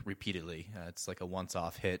work repeatedly? It's like a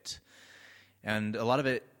once-off hit. And a lot of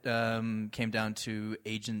it came down to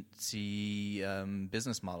agency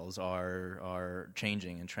business models are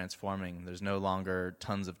changing and transforming. There's no longer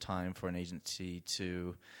tons of time for an agency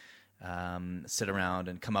to sit around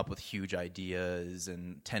and come up with huge ideas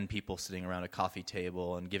and 10 people sitting around a coffee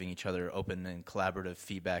table and giving each other open and collaborative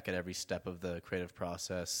feedback at every step of the creative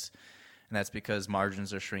process. And that's because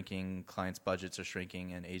margins are shrinking, clients' budgets are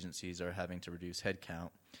shrinking, and agencies are having to reduce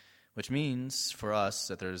headcount. Which means for us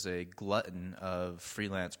that there's a glutton of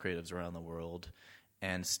freelance creatives around the world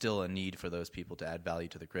and still a need for those people to add value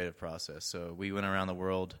to the creative process. So we went around the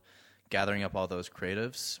world gathering up all those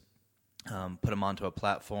creatives, put them onto a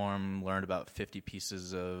platform, learned about 50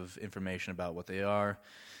 pieces of information about what they are.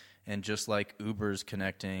 And just like Uber's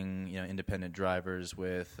connecting independent drivers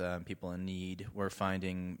with people in need, we're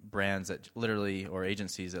finding brands that literally, or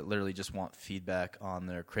agencies that literally just want feedback on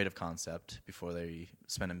their creative concept before they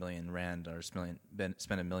spend R1 million or spend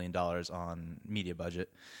 $1 million on media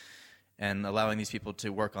budget, and allowing these people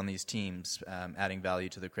to work on these teams, adding value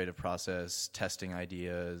to the creative process, testing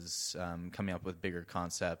ideas, coming up with bigger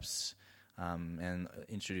concepts, and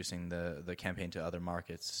introducing the campaign to other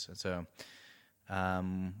markets. And so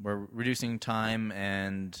we're reducing time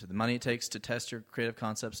and the money it takes to test your creative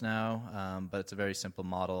concepts now, but it's a very simple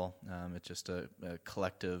model. It's just a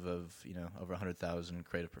collective of over 100,000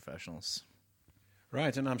 creative professionals.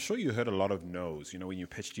 Right, and I'm sure you heard a lot of no's, when you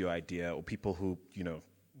pitched your idea, or people who,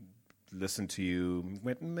 listened to you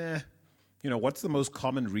went, meh. What's the most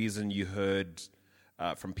common reason you heard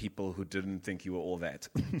from people who didn't think you were all that?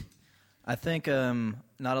 I think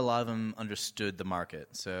not a lot of them understood the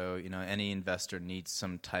market. So, any investor needs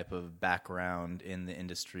some type of background in the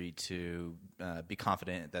industry to be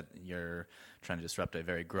confident that you're trying to disrupt a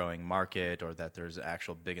very growing market or that there's an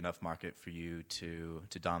actual big enough market for you to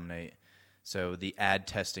dominate. So the ad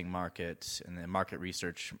testing market and the market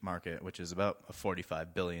research market, which is about a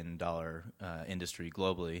 $45 billion industry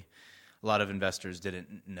globally, a lot of investors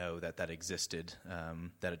didn't know that existed,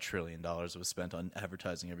 that $1 trillion was spent on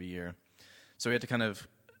advertising every year. So we had to kind of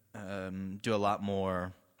do a lot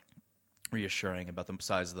more reassuring about the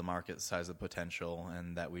size of the market, the size of the potential,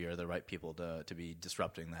 and that we are the right people to be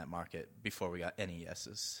disrupting that market before we got any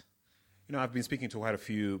yeses. I've been speaking to quite a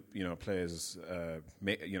few, players,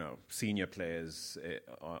 senior players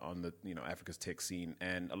on the, Africa's tech scene,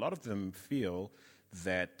 and a lot of them feel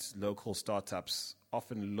that local startups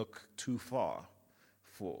often look too far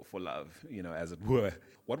for love, as it were.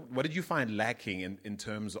 What did you find lacking in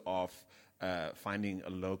terms of finding a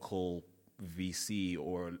local VC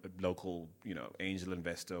or a local, angel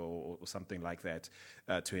investor or something like that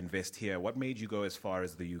to invest here? What made you go as far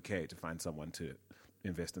as the UK to find someone to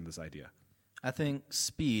invest in this idea? I think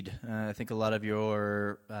speed. I think a lot of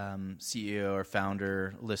your CEO or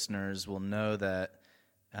founder listeners will know that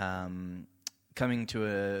coming to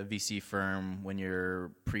a VC firm when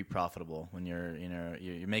you're pre-profitable, when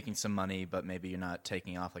you're making some money, but maybe you're not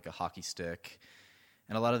taking off like a hockey stick,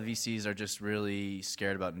 and a lot of the VCs are just really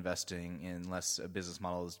scared about investing unless a business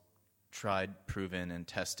model is tried, proven, and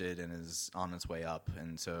tested, and is on its way up,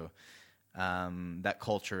 and so. That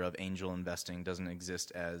culture of angel investing doesn't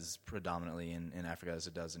exist as predominantly in Africa as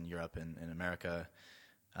it does in Europe and in America.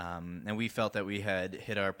 And we felt that we had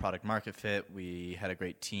hit our product market fit. We had a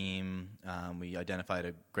great team. We identified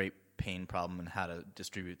a great pain problem and how to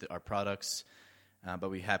distribute our products. But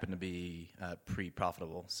we happened to be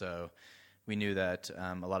pre-profitable. So we knew that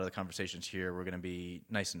a lot of the conversations here were going to be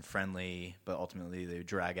nice and friendly, but ultimately they would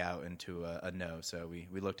drag out into a no. So we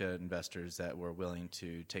looked at investors that were willing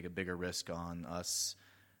to take a bigger risk on us,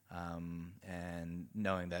 and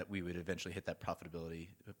knowing that we would eventually hit that profitability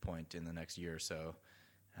point in the next year or so.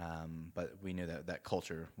 But we knew that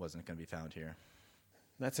culture wasn't going to be found here.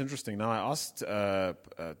 That's interesting. Now, I asked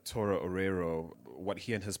Toro Orero what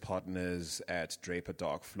he and his partners at Draper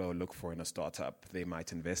Darkflow look for in a startup they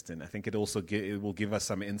might invest in. I think it also it will give us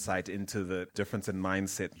some insight into the difference in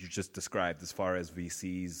mindset you just described as far as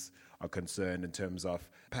VCs are concerned, in terms of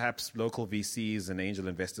perhaps local VCs and angel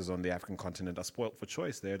investors on the African continent are spoilt for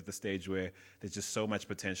choice. They're at the stage where there's just so much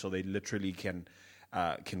potential. They literally can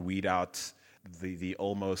weed out the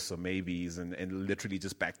almost or maybes and literally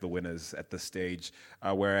just back the winners at this stage,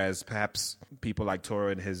 whereas perhaps people like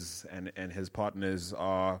Toro and his partners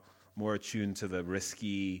are more attuned to the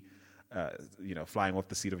risky, flying off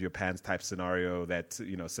the seat of your pants type scenario that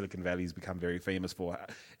Silicon Valley's become very famous for.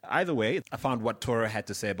 Either way, I found what Toro had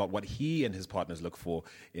to say about what he and his partners look for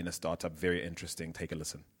in a startup very interesting. Take a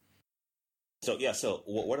listen. So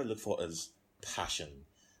what I look for is passion.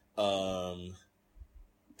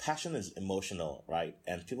 Passion is emotional, right?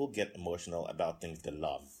 And people get emotional about things they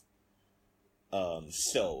love.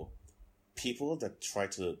 So people that try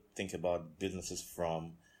to think about businesses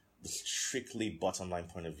from the strictly bottom line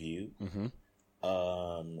point of view,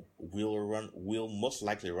 will most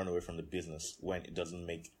likely run away from the business when it doesn't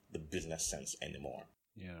make the business sense anymore.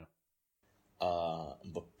 Yeah.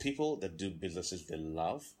 But people that do businesses they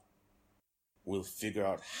love will figure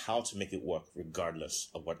out how to make it work regardless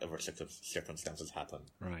of whatever circumstances happen.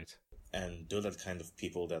 Right. And those are the kind of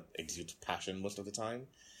people that exude passion most of the time.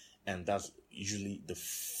 And that's usually the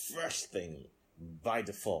first thing by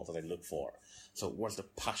default that I look for. So what's the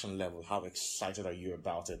passion level? How excited are you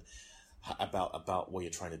about it? About what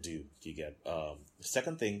you're trying to do? You get the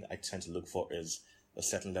second thing I tend to look for is a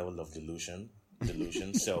certain level of delusion.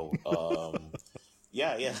 So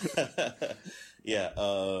yeah.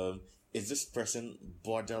 Is this person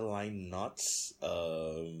borderline nuts?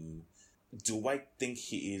 Do I think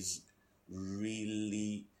he is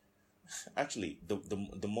really? Actually,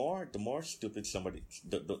 the more stupid somebody,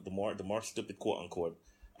 the more stupid quote unquote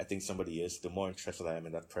I think somebody is, the more interested I am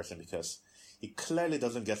in that person, because he clearly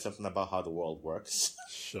doesn't get something about how the world works.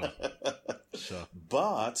 Sure.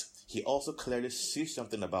 But he also clearly sees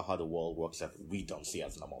something about how the world works that we don't see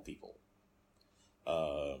as normal people.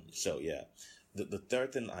 So yeah. The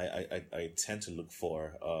third thing I tend to look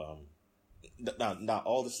for, now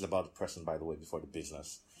all this is about the person, by the way, before the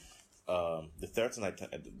business. The third thing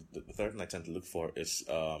I tend to look for is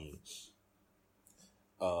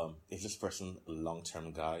this person a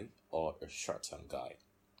long-term guy or a short-term guy?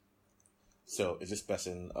 So is this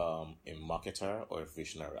person a marketer or a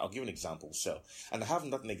visionary? I'll give an example. So, and I have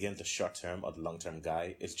nothing against the short term or the long term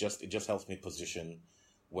guy. It just helps me position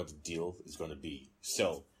what the deal is going to be.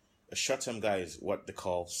 So a short term guy is what they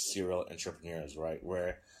call serial entrepreneurs, right?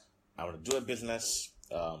 Where I want to do a business,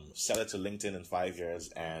 sell it to LinkedIn in 5 years,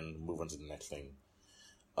 and move on to the next thing.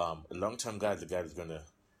 A long term guy is the guy that's going to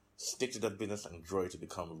stick to that business and grow it to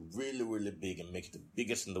become really, really big and make it the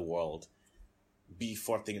biggest in the world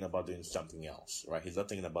before thinking about doing something else, right? He's not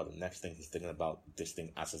thinking about the next thing. He's thinking about this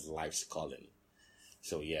thing as his life's calling.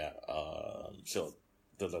 So yeah, so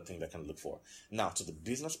those are things I can look for. Now to the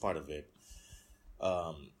business part of it.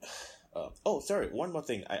 One more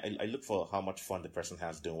thing. I look for how much fun the person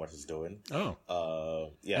has doing what he's doing. Yeah.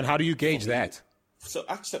 And how do you gauge that? So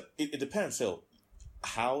actually, it depends. So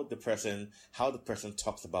how the person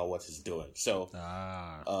talks about what he's doing. So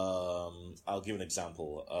I'll give an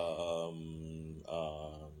example.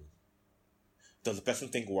 Does the person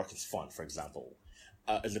think work is fun, for example?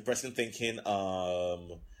 Is the person thinking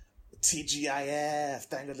TGIF,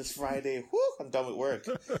 thank God it's Friday, whoo, I'm done with work,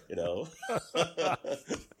 you know?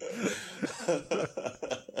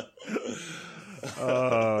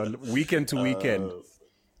 Weekend to weekend.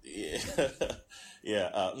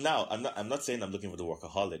 Yeah. Now, I'm not saying I'm looking for the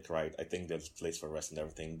workaholic, right? I think there's a place for rest and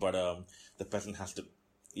everything, but the person has to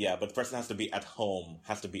be at home.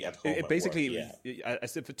 Basically, at work, yeah. I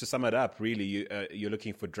said, to sum it up, really, you're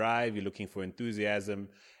looking for drive, you're looking for enthusiasm,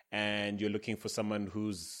 and you're looking for someone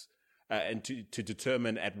who's and to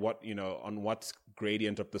determine at what, on what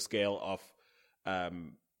gradient of the scale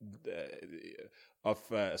of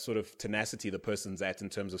sort of tenacity the person's at in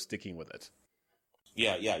terms of sticking with it.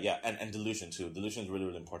 Yeah, and delusion too. Delusion is really,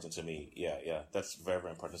 really important to me. Yeah, that's very,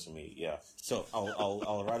 very important to me. Yeah. So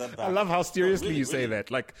I'll write it back. I love how seriously you say that.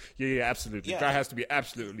 Like, yeah, absolutely. Yeah. Guy has to be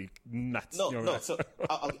absolutely nuts. No. So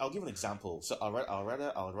I'll give an example. So I'll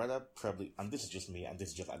rather probably, and this is just me, and this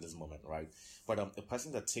is just at this moment, right? But a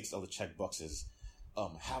person that ticks all the check boxes,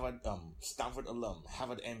 Harvard, Stanford alum,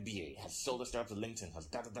 Harvard MBA, has sold a startup to LinkedIn, has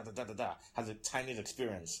has a tiny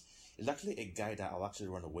experience, is actually a guy that I'll actually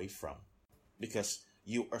run away from. Because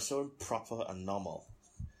you are so improper and normal,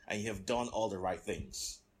 and you have done all the right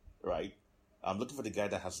things, right? I'm looking for the guy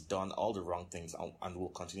that has done all the wrong things and will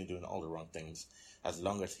continue doing all the wrong things as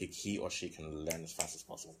long as he or she can learn as fast as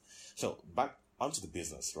possible. So back onto the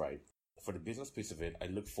business, right? For the business piece of it, I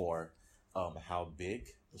look for how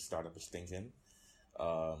big the startup is thinking.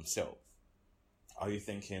 So are you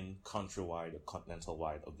thinking countrywide or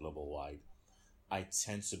continental-wide or global-wide? I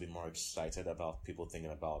tend to be more excited about people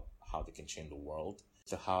thinking about how they can change the world,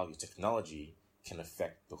 so how your technology can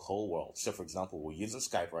affect the whole world. So, for example, we're using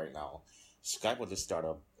Skype right now. Skype was a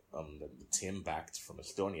startup, the team backed from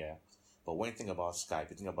Estonia. But when you think about Skype,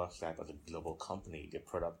 you think about Skype as a global company. Their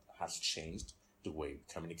product has changed the way we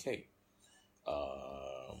communicate.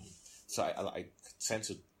 So I tend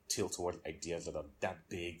to tilt toward ideas that are that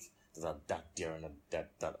big, that are that daring,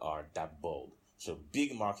 that are that bold. So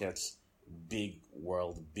big markets, big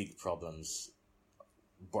world, big problems,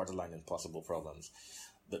 borderline impossible problems.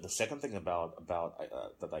 The second thing about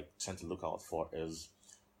that I tend to look out for is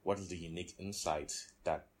what is the unique insight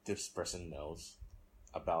that this person knows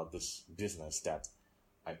about this business that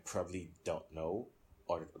I probably don't know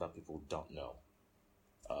or that other people don't know.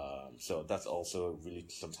 So that's also really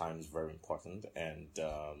sometimes very important. And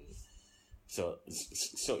so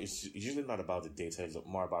it's usually not about the data. It's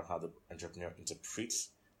more about how the entrepreneur interprets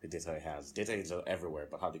the data it has. Data is everywhere,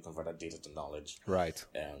 but how do you convert that data to knowledge? Right.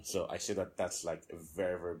 And so I say that that's like a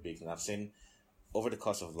very, very big. And I've seen over the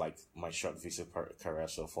course of like my short visa career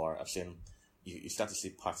so far, I've seen you start to see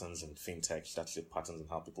patterns in fintech, you start to see patterns in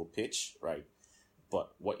how people pitch, right?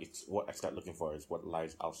 But what I start looking for is what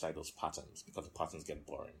lies outside those patterns, because the patterns get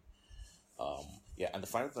boring. And the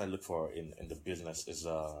final thing I look for in the business is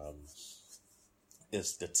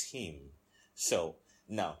the team. So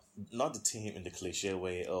now, not the team in the cliche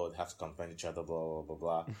way, they have to complement each other, blah, blah,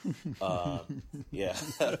 blah, blah.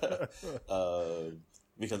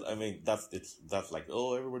 Because, I mean, that's like,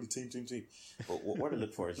 everybody team. But what I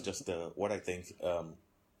look for is just what I think,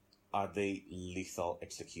 are they lethal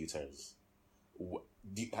executors?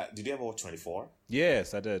 Did you ever watch 24?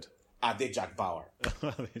 Yes, I did. Are they Jack Bauer?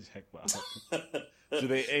 Do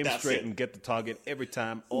they aim straight and get the target every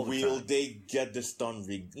time, all the time? Will they get this done?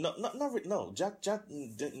 No. Jack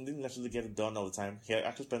didn't necessarily get it done all the time. He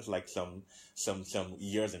actually spent like some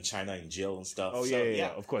years in China in jail and stuff. Oh, yeah,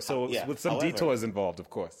 of course. So with some detours involved, of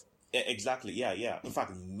course. Exactly, yeah. In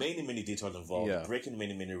fact, many detours involved, breaking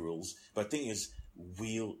many rules. But the thing is,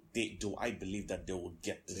 do I believe that they will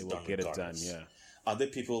get this done regardless? It done, yeah. Are there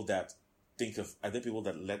people that think of, are there people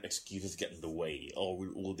that let excuses get in the way, or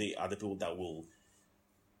are there people that will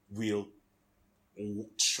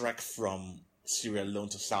trek from Sierra Leone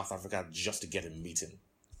to South Africa just to get a meeting?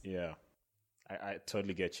 Yeah, I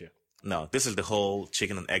totally get you. No, this is the whole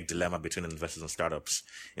chicken and egg dilemma between investors and startups.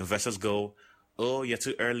 Investors go, "Oh, you're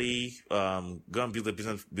too early. Go and build a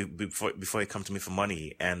business before you come to me for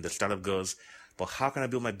money." And the startup goes, "But how can I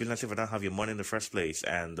build my business if I don't have your money in the first place?"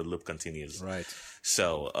 And the loop continues. Right.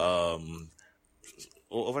 So,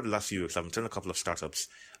 over the last few weeks, I've been telling a couple of startups,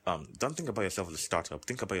 don't think about yourself as a startup.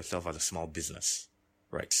 Think about yourself as a small business.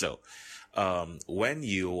 Right. So, when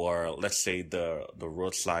you are, let's say, the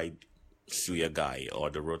roadside suya guy, or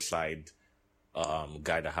the roadside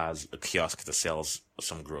guy that has a kiosk that sells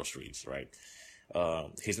some groceries, right?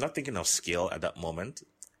 He's not thinking of scale at that moment.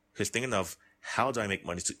 He's thinking of, how do I make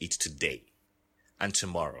money to eat today and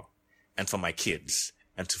tomorrow and for my kids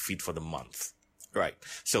and to feed for the month, right?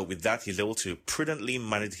 So with that, he's able to prudently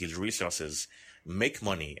manage his resources, make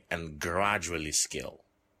money, and gradually scale.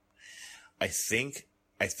 I think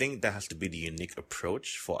that has to be the unique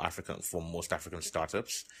approach for most African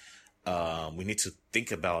startups. We need to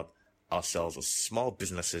think about ourselves as small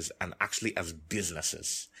businesses and actually as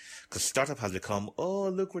businesses. Because startup has become, oh,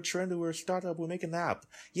 look, we're trendy, we're a startup, we'll make an app.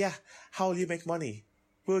 Yeah, how will you make money?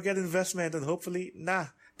 We'll get investment and hopefully,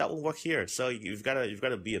 that won't work here. So you've got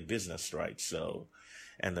to be a business, right? So,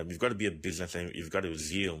 and you've got to be a business, and you've got to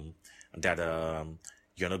assume that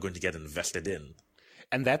you're not going to get invested in.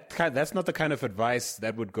 And that's not the kind of advice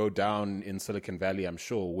that would go down in Silicon Valley, I'm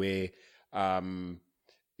sure, where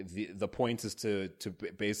the point is to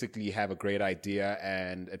basically have a great idea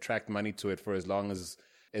and attract money to it for as long as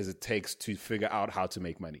it takes to figure out how to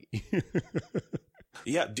make money.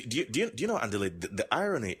 Yeah. Do you know, Andile, the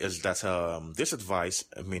irony is that this advice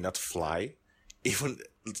may not fly even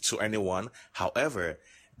to anyone. However,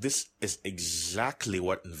 this is exactly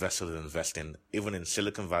what investors invest in, even in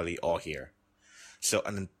Silicon Valley or here. So,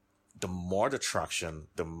 and the more the traction,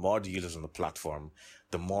 the more the users on the platform,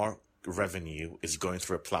 the more revenue is going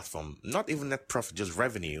through a platform, not even net profit, just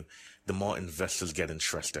revenue, the more investors get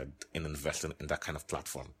interested in investing in that kind of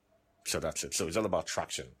platform. So that's it. So it's all about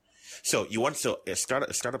traction. So a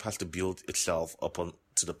startup has to build itself up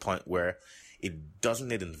to the point where it doesn't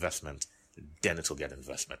need investment, then it will get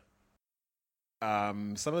investment.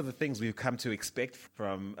 Some of the things we've come to expect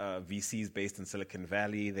from VCs based in Silicon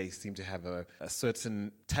Valley, they seem to have a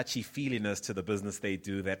certain touchy-feeliness to the business they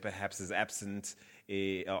do that perhaps is absent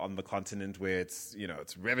on the continent, where it's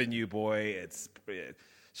revenue boy, it's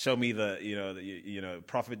show me the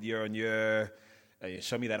profit year on year,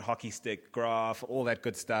 show me that hockey stick graph, all that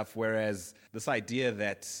good stuff. Whereas this idea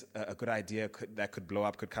that a good idea that could blow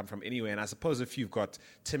up could come from anywhere. And I suppose if you've got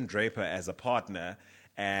Tim Draper as a partner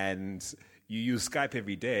and you use Skype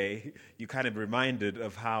every day, you're kind of reminded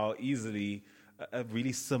of how easily a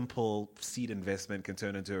really simple seed investment can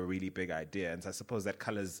turn into a really big idea. And so I suppose that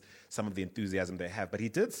colors some of the enthusiasm they have. But he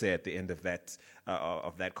did say at the end of that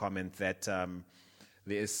comment that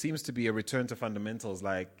there seems to be a return to fundamentals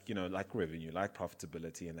like revenue, like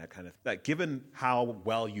profitability, and that kind of like. Given how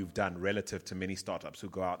well you've done relative to many startups who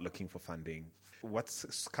go out looking for funding, what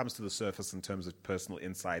comes to the surface in terms of personal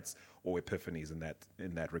insights or epiphanies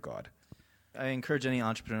in that regard? I encourage any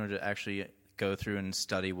entrepreneur to actually go through and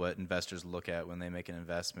study what investors look at when they make an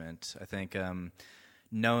investment. I think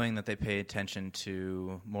knowing that they pay attention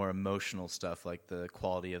to more emotional stuff like the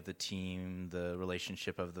quality of the team, the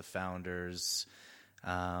relationship of the founders,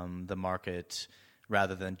 the market,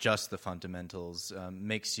 rather than just the fundamentals,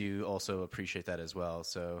 makes you also appreciate that as well.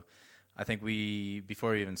 So I think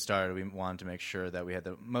before we even started, we wanted to make sure that we had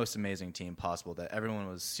the most amazing team possible, that everyone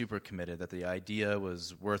was super committed, that the idea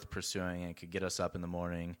was worth pursuing and could get us up in the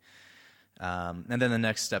morning. And then the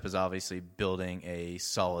next step is obviously building a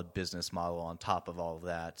solid business model on top of all of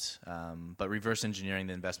that. But reverse engineering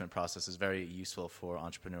the investment process is very useful for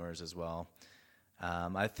entrepreneurs as well.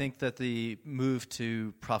 I think that the move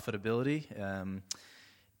to profitability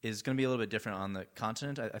is going to be a little bit different on the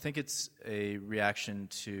continent. I think it's a reaction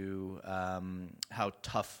to how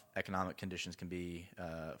tough economic conditions can be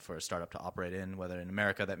for a startup to operate in, whether in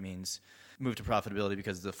America that means move to profitability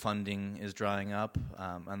because the funding is drying up.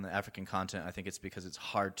 On the African continent, I think it's because it's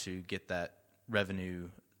hard to get that revenue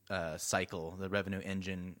cycle, the revenue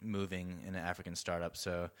engine moving in an African startup.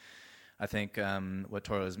 So I think what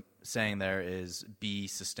Toro is saying there is be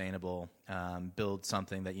sustainable, build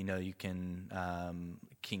something that you can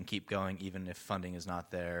keep going even if funding is not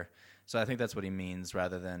there. So I think that's what he means,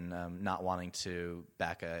 rather than not wanting to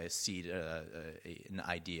back a seed, an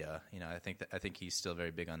idea. I think he's still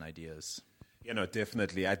very big on ideas.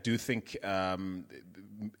 Definitely. I do think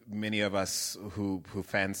many of us who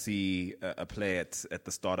fancy a play at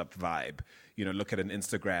the startup vibe, look at an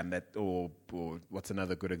Instagram or what's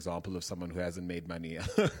another good example of someone who hasn't made money?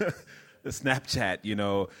 Snapchat,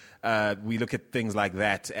 we look at things like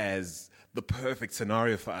that as the perfect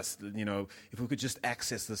scenario for us. If we could just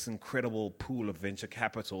access this incredible pool of venture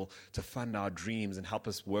capital to fund our dreams and help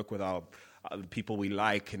us work with our people we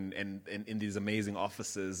like and in these amazing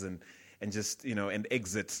offices and just, and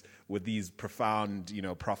exit with these profound,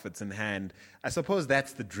 profits in hand. I suppose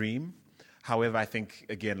that's the dream. However, I think,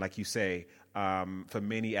 again, like you say, for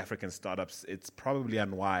many African startups, it's probably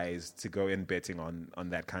unwise to go in betting on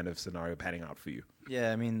that kind of scenario panning out for you.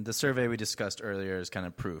 Yeah, I mean, the survey we discussed earlier is kind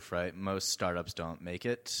of proof, right? Most startups don't make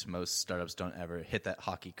it. Most startups don't ever hit that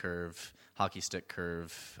hockey stick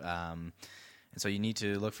curve. And so you need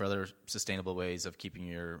to look for other sustainable ways of keeping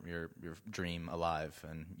your dream alive,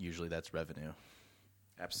 and usually that's revenue.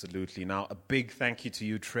 Absolutely. Now, a big thank you to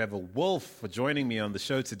you, Trevor Wolf, for joining me on the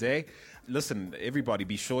show today. Listen, everybody,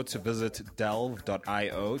 be sure to visit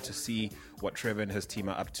delv.io to see what Trevor and his team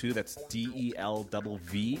are up to. That's DELV.io.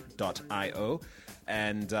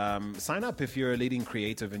 And sign up if you're a leading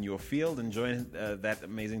creative in your field and join that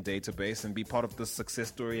amazing database and be part of this success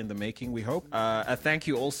story in the making, we hope. A thank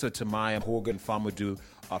you also to Maya Horgan Famudu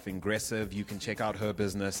of Ingressive. You can check out her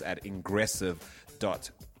business at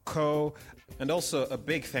ingressive.co. And also a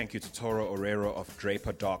big thank you to Toro Orero of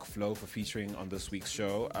Draper Dark Flow for featuring on this week's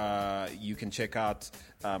show. You can check out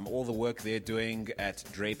all the work they're doing at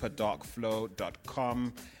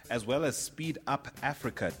draperdarkflow.com as well as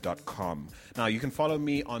speedupafrica.com. Now, you can follow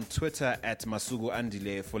me on Twitter at Masugu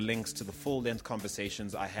Andile for links to the full-length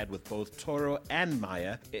conversations I had with both Toro and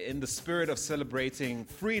Maya in the spirit of celebrating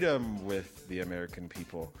freedom with the American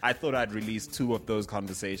people. I thought I'd release 2 of those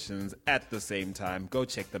conversations at the same time. Go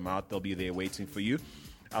check them out. They'll be there waiting for you.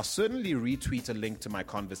 I'll certainly retweet a link to my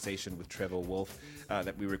conversation with Trevor Wolf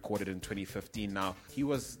that we recorded in 2015. Now, he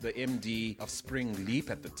was the MD of Spring Leap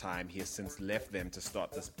at the time. He has since left them to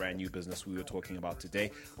start this brand new business we were talking about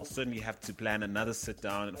today. I'll certainly have to plan another sit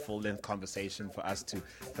down and full-length conversation for us to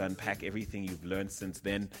unpack everything you've learned since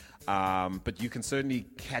then. But you can certainly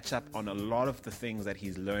catch up on a lot of the things that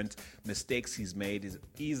he's learned, mistakes he's made. He's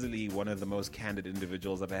easily one of the most candid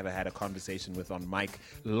individuals I've ever had a conversation with on mic.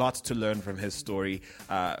 Lots to learn from his story.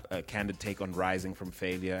 A candid take on rising from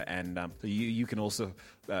failure, and so you can also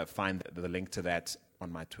find the link to that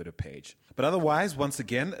on my Twitter page. But otherwise, once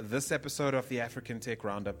again, this episode of the African Tech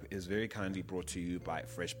Roundup is very kindly brought to you by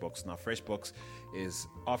FreshBooks. Now, FreshBooks is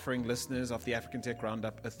offering listeners of the African Tech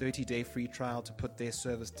Roundup a 30-day free trial to put their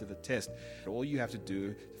service to the test. All you have to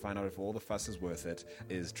do to find out if all the fuss is worth it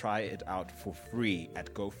is try it out for free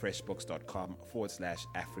at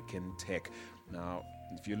gofreshbooks.com/African Tech. Now,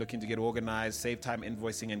 if you're looking to get organized, save time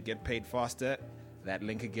invoicing, and get paid faster, that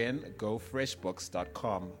link again,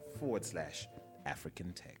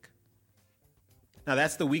 gofreshbooks.com/African Tech. Now,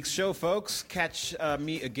 that's the week's show, folks. Catch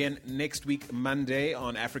me again next week, Monday,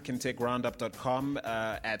 on AfricanTechRoundup.com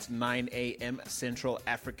at 9 a.m. Central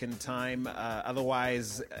African Time.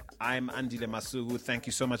 Otherwise, I'm Andile Masugu. Thank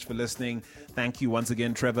you so much for listening. Thank you once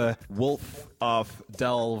again, Trevor Wolf of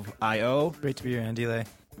Delv.io. Great to be here, Andile.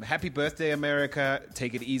 Happy birthday, America.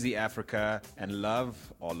 Take it easy, Africa. And love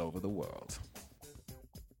all over the world.